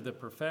much of the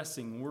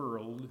professing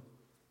world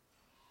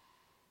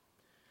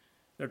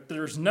that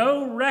there's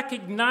no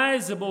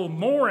recognizable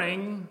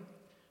mooring,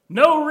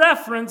 no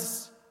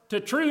reference to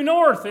true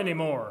north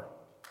anymore.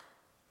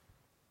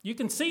 You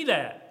can see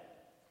that.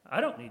 I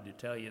don't need to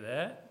tell you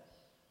that.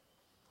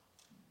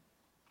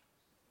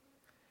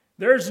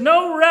 There's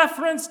no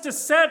reference to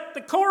set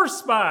the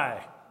course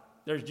by.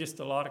 There's just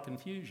a lot of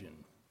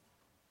confusion.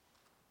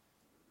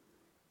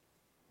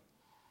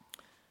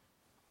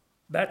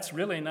 That's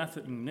really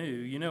nothing new.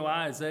 You know,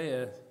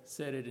 Isaiah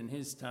said it in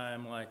his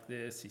time like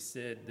this. He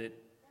said that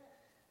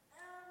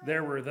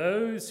there were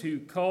those who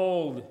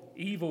called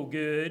evil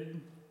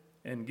good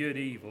and good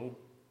evil,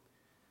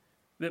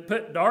 that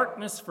put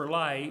darkness for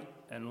light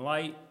and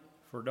light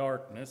for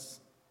darkness,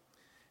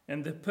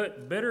 and to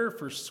put bitter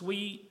for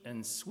sweet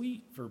and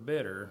sweet for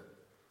bitter.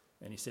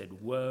 And he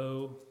said,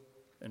 woe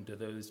unto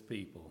those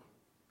people.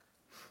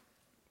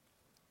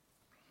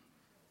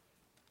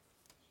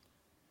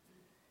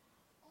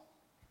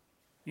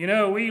 You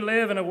know, we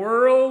live in a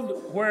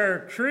world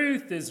where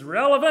truth is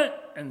relevant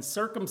and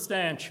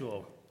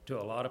circumstantial to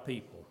a lot of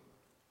people.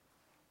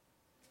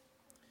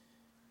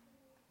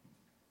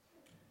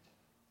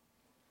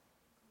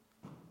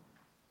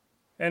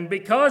 And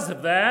because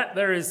of that,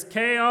 there is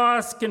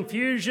chaos,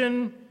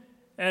 confusion,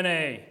 and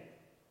a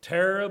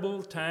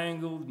terrible,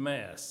 tangled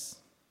mess.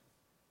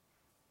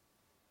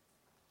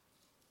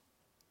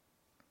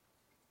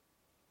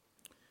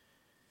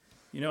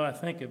 You know, I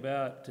think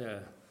about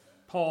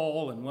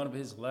Paul in one of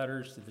his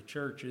letters to the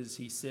churches.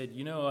 He said,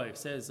 you know, it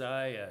says,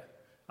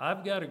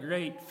 I've got a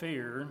great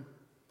fear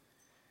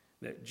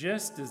that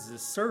just as the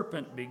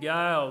serpent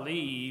beguiled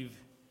Eve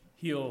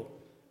He'll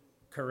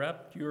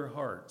corrupt your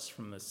hearts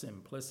from the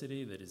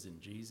simplicity that is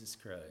in Jesus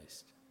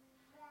Christ.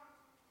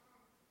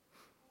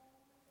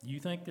 You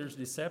think there's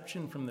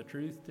deception from the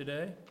truth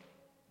today?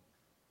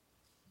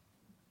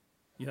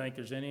 You think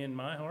there's any in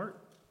my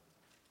heart?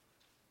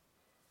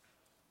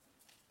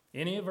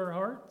 Any of our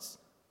hearts?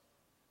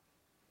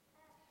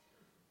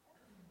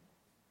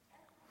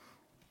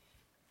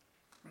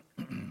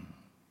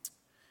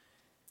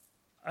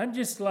 I'd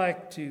just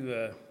like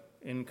to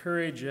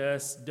encourage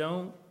us,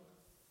 don't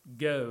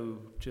go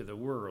to the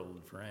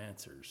world for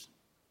answers.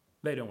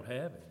 They don't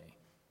have any.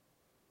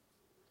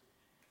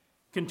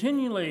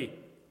 Continually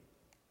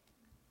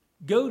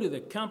go to the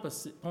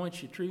compass that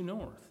points you true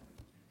north.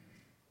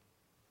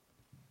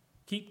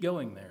 Keep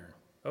going there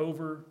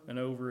over and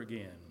over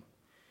again.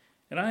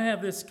 And I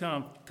have this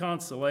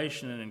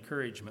consolation and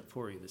encouragement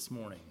for you this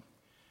morning.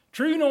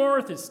 True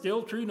north is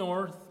still true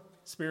north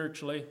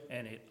spiritually,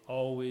 and it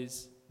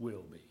always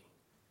will be.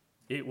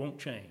 It won't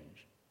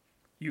change.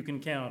 You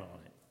can count on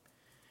it.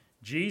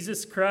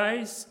 Jesus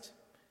Christ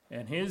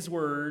and His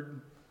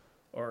Word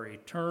are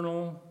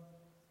eternal,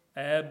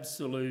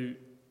 absolute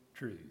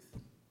truth.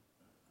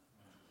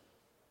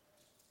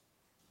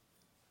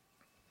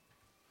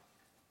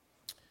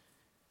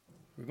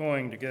 We're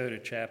going to go to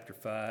chapter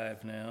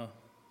 5 now.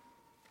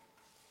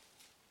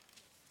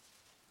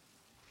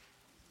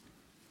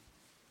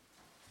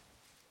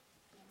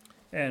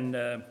 And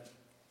the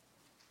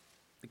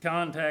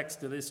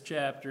context of this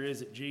chapter is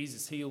that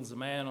Jesus heals a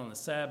man on the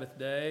Sabbath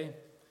day,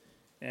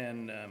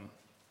 and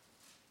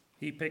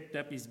he picked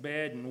up his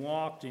bed and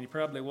walked, and he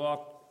probably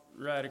walked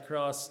right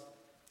across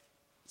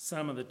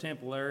some of the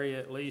temple area,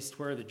 at least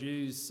where the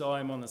Jews saw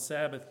him on the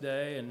Sabbath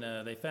day, and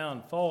they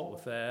found fault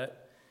with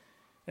that.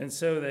 And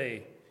so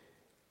they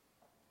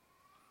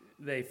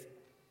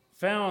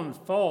found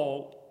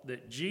fault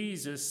that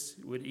Jesus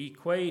would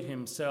equate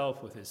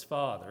himself with his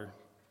Father,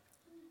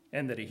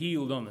 and that he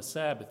healed on the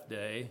Sabbath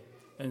day,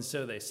 and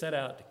so they set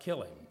out to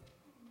kill him.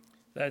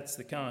 That's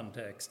the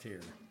context here.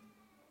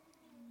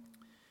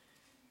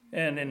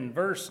 And in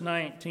verse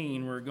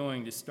 19, we're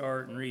going to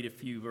start and read a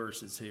few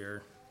verses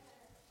here.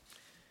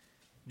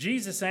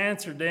 Jesus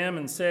answered them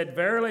and said,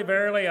 Verily,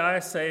 verily, I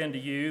say unto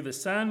you, the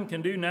Son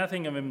can do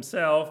nothing of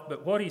himself,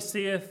 but what he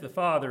seeth the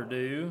Father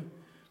do.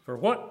 For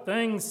what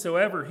things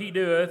soever he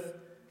doeth,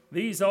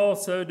 these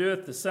also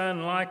doeth the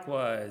Son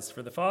likewise.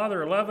 For the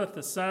Father loveth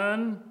the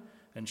Son,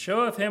 and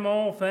showeth him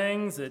all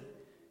things that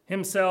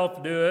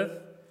himself doeth,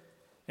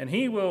 and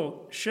he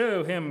will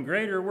show him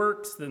greater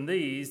works than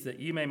these, that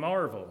ye may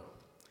marvel.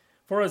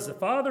 For as the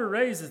Father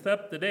raiseth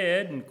up the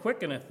dead, and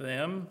quickeneth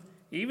them,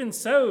 even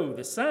so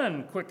the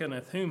Son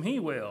quickeneth whom he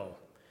will.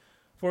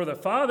 For the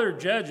Father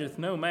judgeth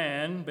no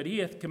man, but he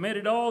hath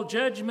committed all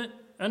judgment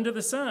unto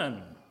the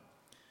Son,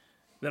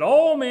 that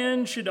all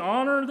men should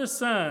honor the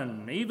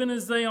Son, even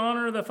as they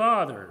honor the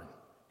Father.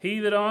 He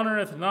that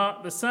honoreth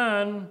not the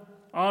Son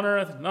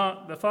honoreth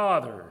not the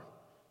Father,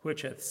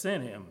 which hath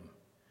sent him.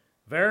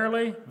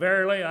 Verily,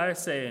 verily, I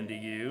say unto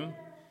you,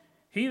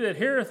 he that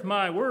heareth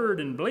my word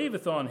and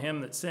believeth on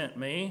him that sent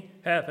me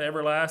hath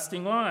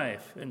everlasting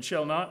life, and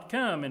shall not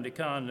come into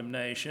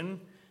condemnation,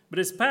 but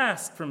is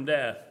passed from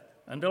death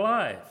unto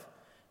life.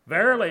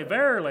 Verily,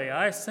 verily,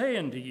 I say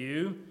unto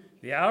you,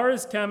 the hour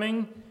is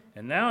coming,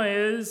 and now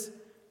is,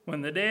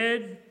 when the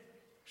dead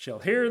shall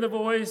hear the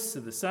voice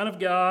of the Son of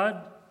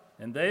God,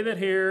 and they that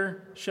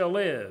hear shall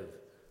live.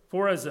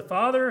 For as the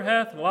Father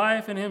hath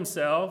life in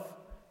himself,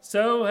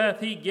 so hath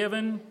he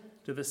given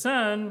to the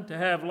Son to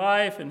have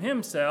life in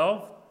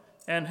himself,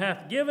 and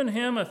hath given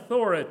him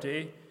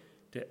authority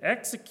to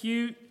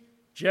execute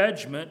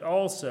judgment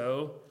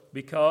also,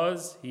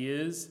 because he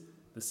is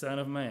the Son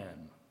of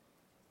Man.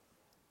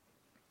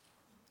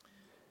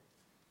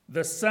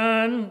 The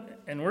Son,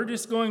 and we're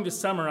just going to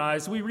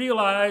summarize, we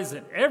realize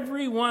that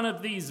every one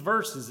of these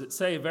verses that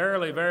say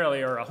verily,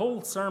 verily are a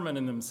whole sermon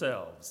in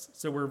themselves.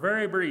 So we're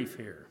very brief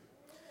here.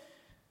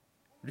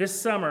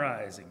 Just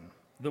summarizing,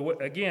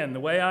 again, the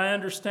way I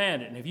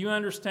understand it. And if you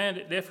understand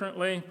it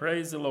differently,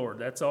 praise the Lord,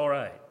 that's all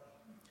right.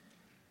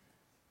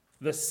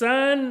 The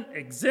Son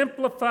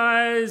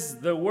exemplifies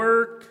the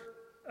work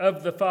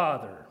of the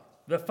Father.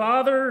 The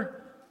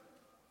Father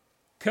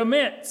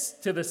commits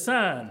to the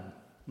Son,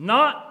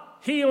 not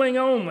healing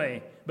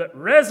only, but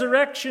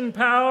resurrection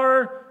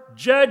power,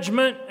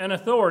 judgment, and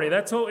authority.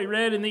 That's what we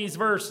read in these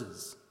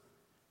verses.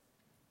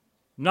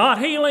 Not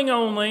healing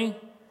only,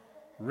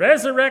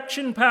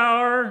 resurrection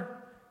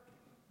power,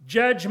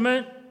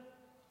 judgment,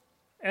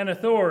 and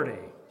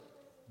authority.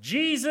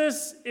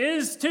 Jesus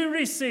is to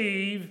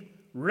receive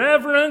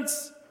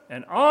reverence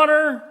and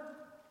honor.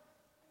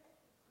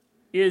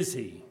 Is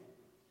he?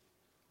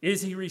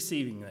 Is he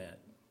receiving that?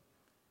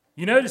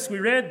 You notice we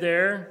read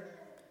there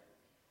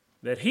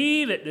that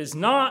he that does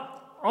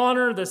not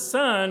honor the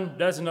Son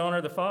doesn't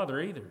honor the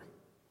Father either.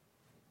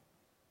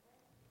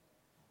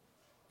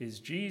 Is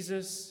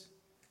Jesus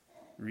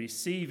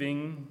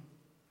receiving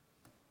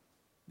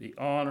the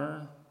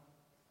honor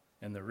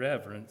and the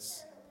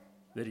reverence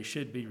that he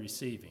should be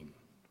receiving?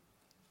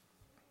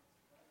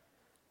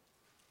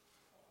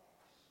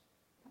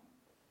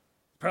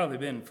 probably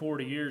been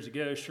 40 years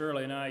ago,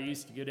 Shirley and I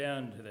used to go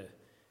down to the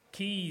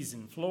Keys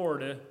in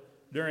Florida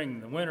during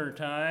the winter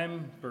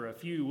time for a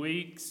few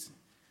weeks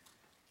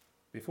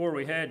before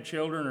we had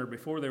children, or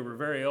before they were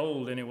very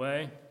old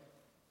anyway.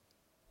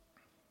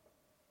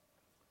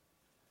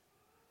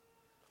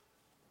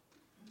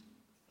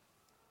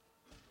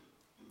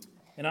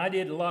 And I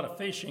did a lot of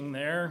fishing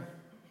there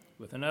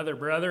with another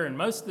brother, and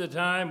most of the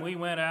time we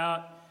went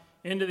out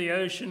into the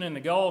ocean in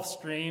the Gulf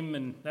Stream,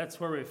 and that's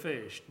where we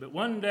fished. But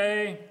one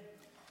day,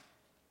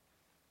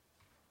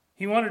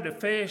 he wanted to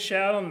fish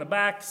out on the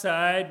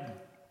backside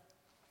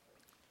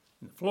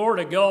in the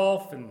Florida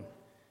Gulf, and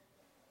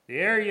the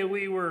area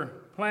we were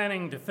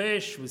planning to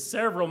fish was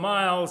several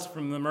miles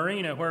from the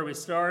marina where we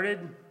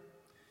started,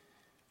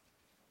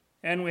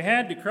 and we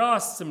had to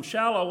cross some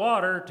shallow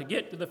water to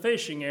get to the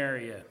fishing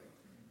area.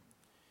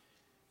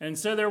 And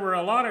so there were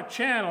a lot of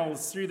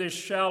channels through this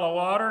shallow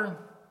water.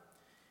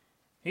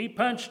 He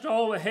punched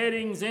all the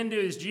headings into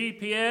his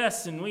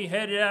GPS, and we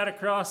headed out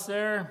across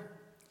there.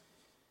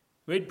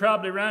 We'd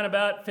probably run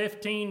about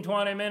 15,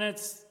 20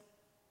 minutes,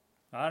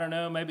 I don't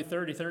know, maybe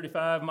 30,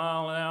 35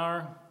 miles an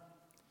hour.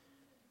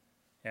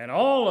 And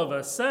all of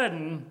a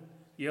sudden,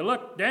 you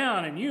looked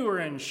down and you were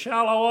in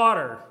shallow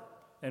water,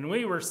 and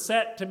we were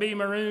set to be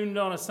marooned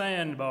on a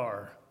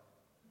sandbar.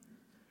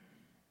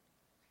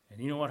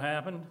 And you know what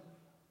happened?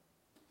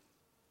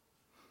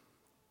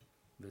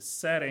 The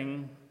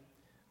setting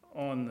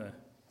on the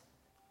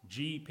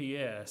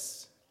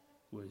GPS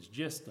was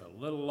just a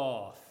little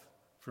off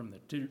from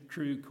the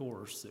true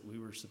course that we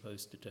were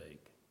supposed to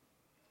take.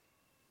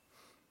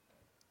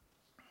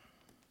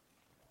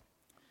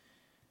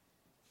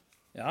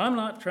 Now, I'm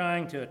not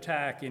trying to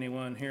attack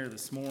anyone here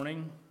this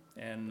morning,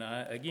 and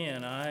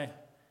again, I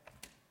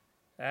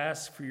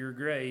ask for your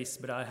grace,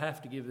 but I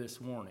have to give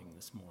this warning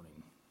this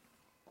morning.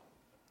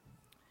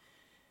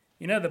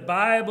 You know, the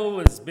Bible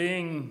is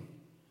being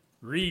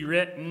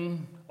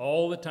rewritten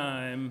all the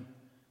time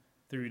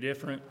through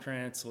different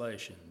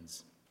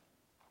translations.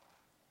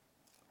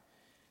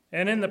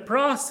 And in the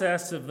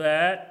process of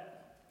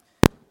that,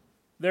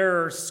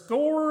 there are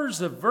scores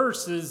of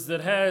verses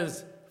that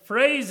has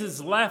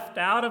phrases left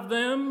out of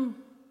them,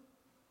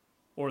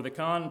 or the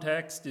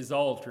context is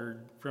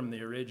altered from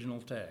the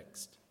original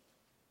text.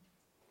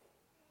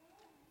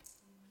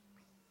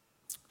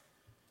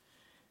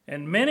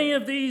 And many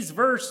of these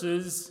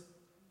verses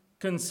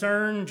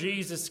concern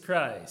Jesus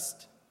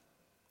Christ,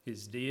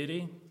 his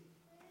deity,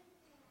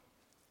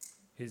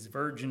 his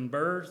virgin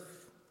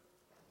birth,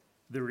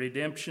 the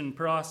redemption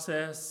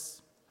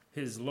process,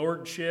 his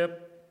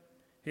lordship,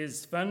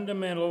 his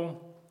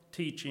fundamental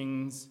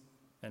teachings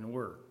and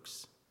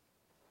works.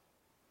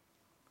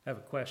 I have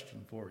a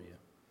question for you.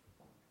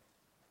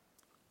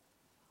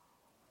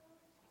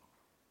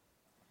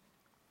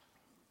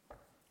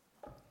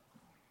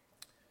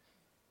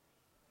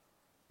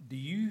 Do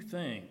you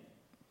think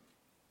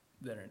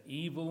that an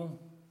evil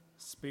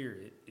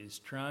spirit is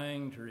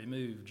trying to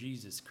remove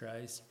Jesus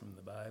Christ from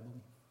the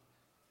Bible?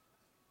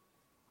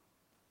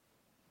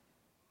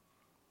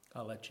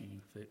 I'll let you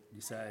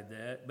decide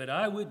that. But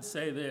I would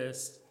say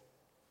this,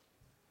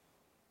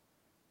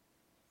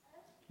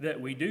 that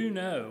we do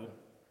know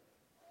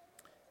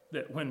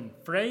that when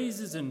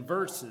phrases and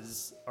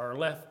verses are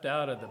left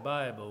out of the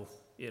Bible,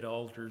 it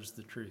alters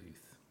the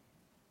truth.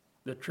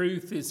 The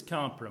truth is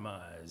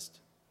compromised.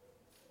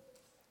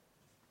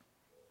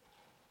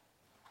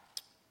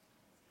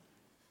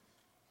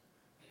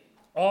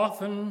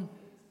 Often,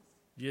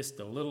 just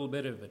a little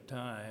bit of a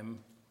time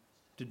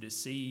to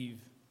deceive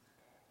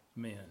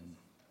men,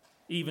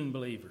 even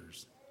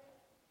believers,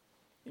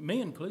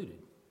 me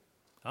included.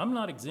 I'm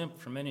not exempt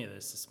from any of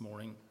this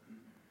morning.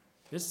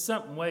 This is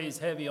something weighs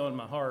heavy on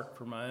my heart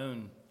for my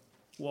own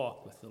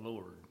walk with the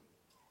Lord.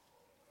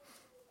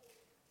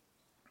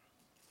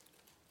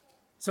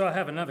 So I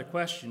have another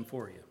question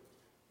for you.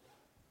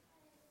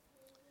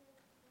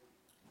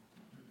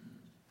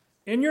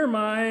 In your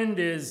mind,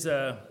 is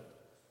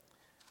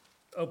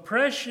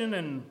oppression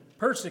and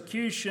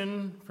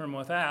persecution from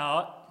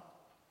without,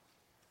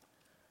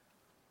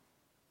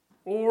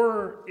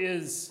 or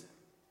is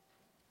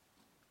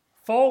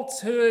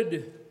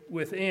falsehood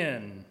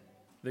within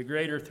the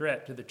greater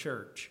threat to the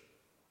church?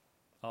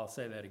 I'll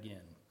say that again.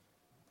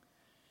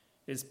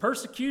 Is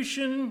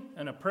persecution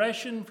and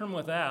oppression from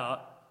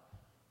without,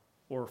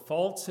 or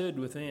falsehood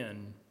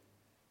within,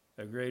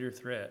 a greater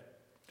threat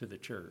to the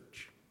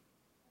church?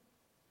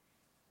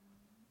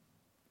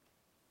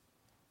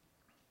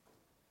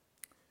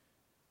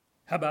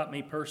 How about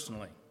me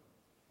personally?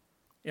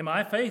 Am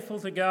I faithful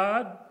to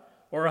God,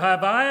 or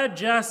have I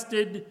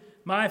adjusted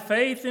my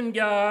faith in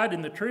God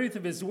and the truth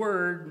of His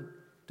Word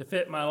to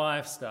fit my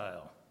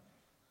lifestyle?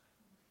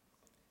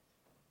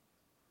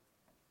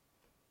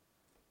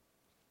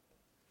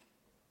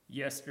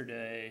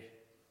 Yesterday,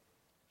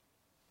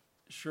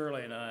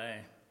 Shirley and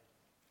I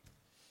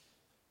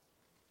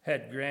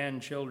had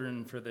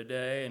grandchildren for the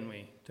day, and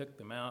we took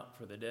them out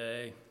for the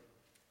day.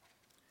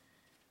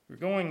 We're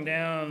going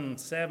down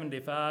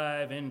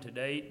 75 into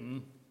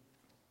Dayton,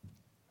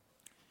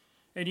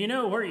 And you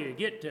know where you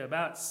get to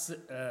about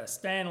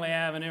Stanley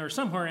Avenue or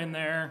somewhere in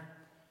there,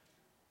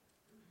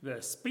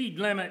 the speed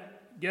limit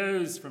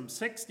goes from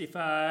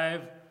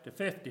 65 to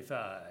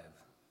 55.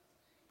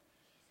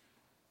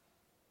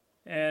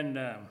 And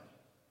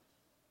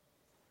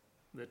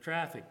the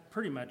traffic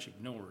pretty much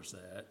ignores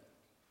that.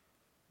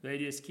 They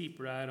just keep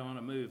right on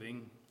a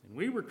moving. And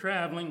we were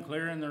traveling,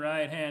 clearing the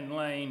right-hand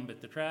lane,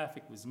 but the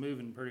traffic was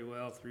moving pretty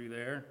well through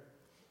there.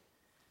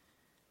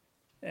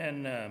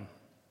 And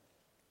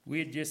we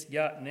had just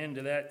gotten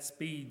into that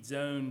speed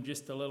zone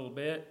just a little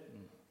bit.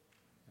 And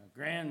a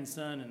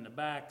grandson in the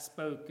back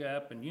spoke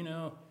up, and you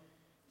know,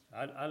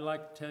 I'd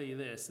like to tell you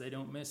this, they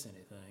don't miss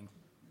anything.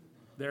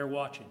 They're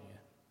watching you.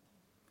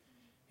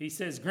 He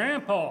says,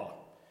 "Grandpa,"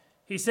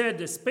 he said,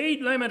 "the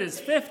speed limit is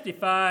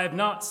 55,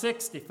 not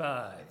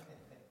 65.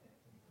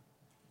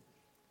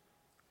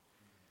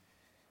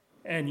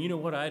 And you know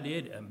what I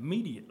did?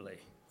 Immediately,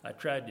 I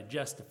tried to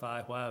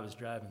justify why I was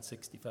driving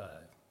 65.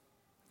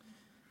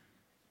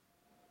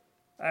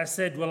 I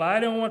said, well, I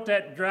don't want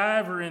that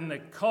driver in the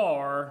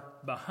car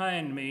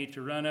behind me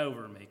to run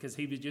over me, because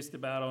he was just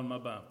about on my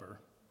bumper.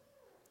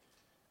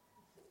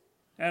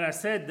 And I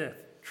said, the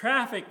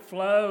traffic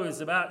flow is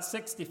about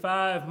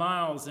 65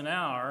 miles an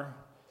hour,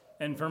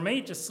 and for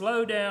me to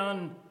slow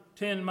down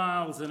 10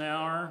 miles an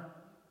hour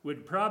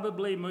would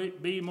probably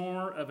be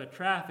more of a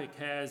traffic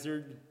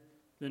hazard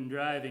than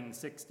driving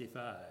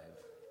 65.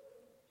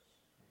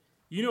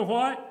 You know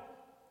what?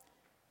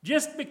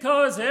 Just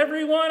because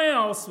everyone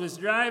else was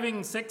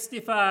driving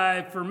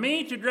 65, for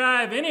me to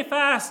drive any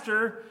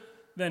faster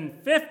than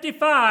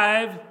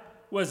 55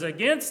 was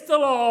against the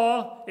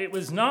law, it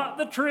was not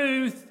the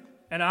truth,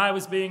 and I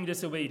was being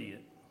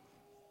disobedient.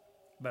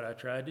 But I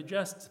tried to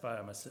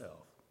justify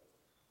myself.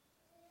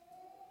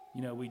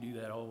 You know, we do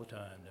that all the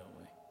time, don't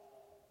we?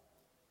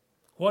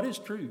 What is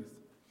truth?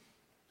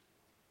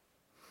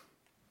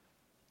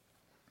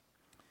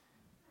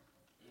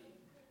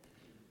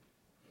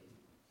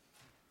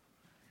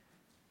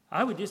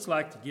 I would just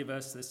like to give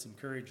us this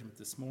encouragement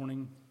this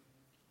morning.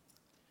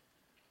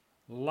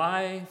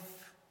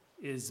 Life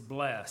is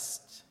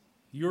blessed.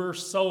 Your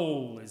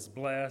soul is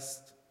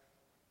blessed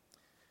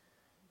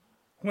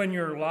when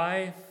your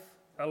life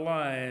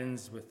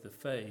aligns with the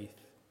faith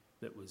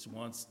that was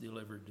once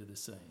delivered to the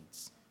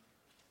saints.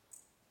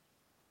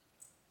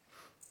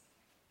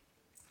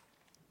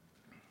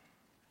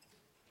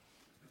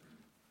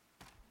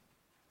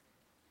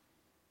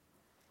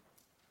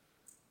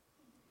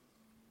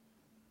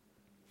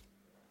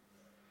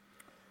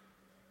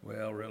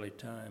 Well, really,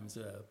 time's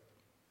up.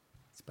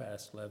 It's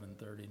past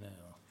 11:30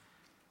 now.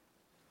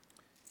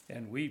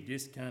 And we've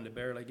just kind of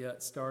barely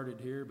got started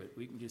here, but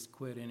we can just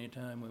quit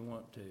anytime we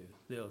want to.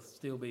 They'll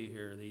still be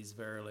here, these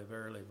verily,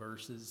 verily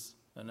verses,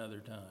 another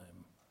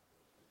time.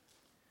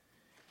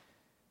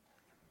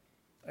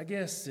 I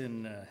guess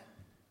in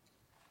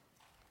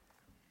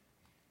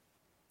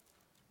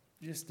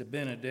just a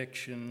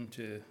benediction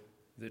to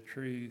the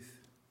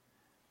truth,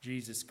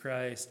 Jesus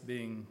Christ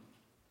being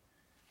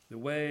the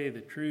way,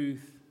 the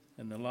truth,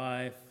 and the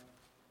life,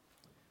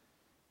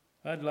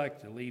 I'd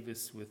like to leave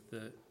us with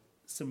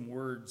some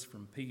words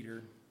from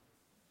Peter.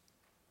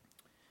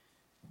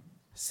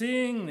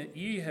 Seeing that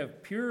ye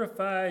have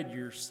purified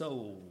your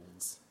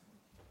souls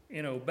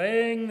in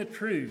obeying the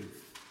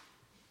truth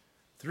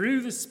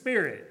through the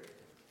Spirit,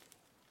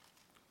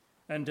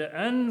 unto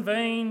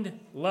unveigned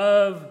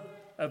love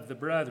of the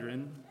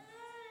brethren,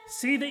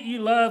 see that ye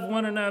love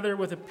one another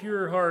with a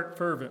pure heart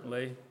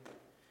fervently,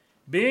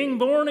 being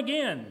born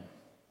again,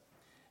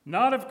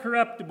 not of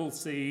corruptible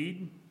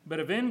seed, but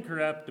of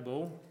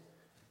incorruptible,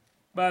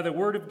 by the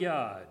word of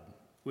God,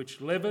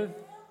 which liveth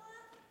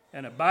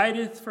and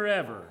abideth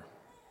forever.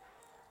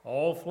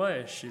 All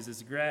flesh is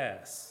as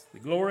grass. The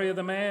glory of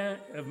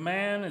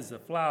man is the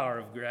flower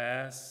of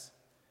grass.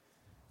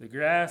 The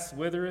grass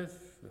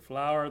withereth, the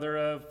flower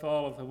thereof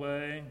falleth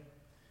away,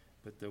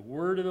 but the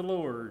word of the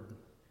Lord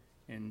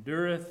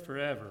endureth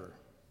forever.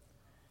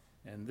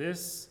 And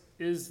this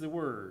is the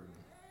word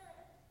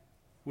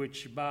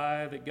which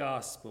by the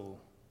gospel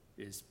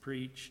is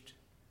preached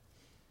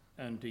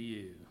unto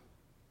you.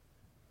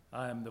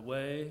 I am the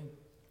way,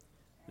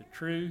 the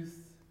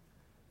truth,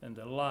 and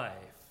the life,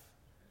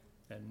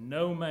 and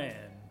no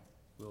man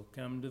will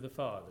come to the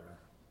Father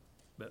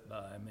but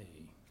by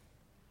me.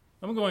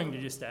 I'm going to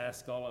just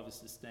ask all of us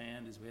to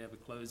stand as we have a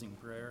closing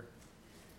prayer.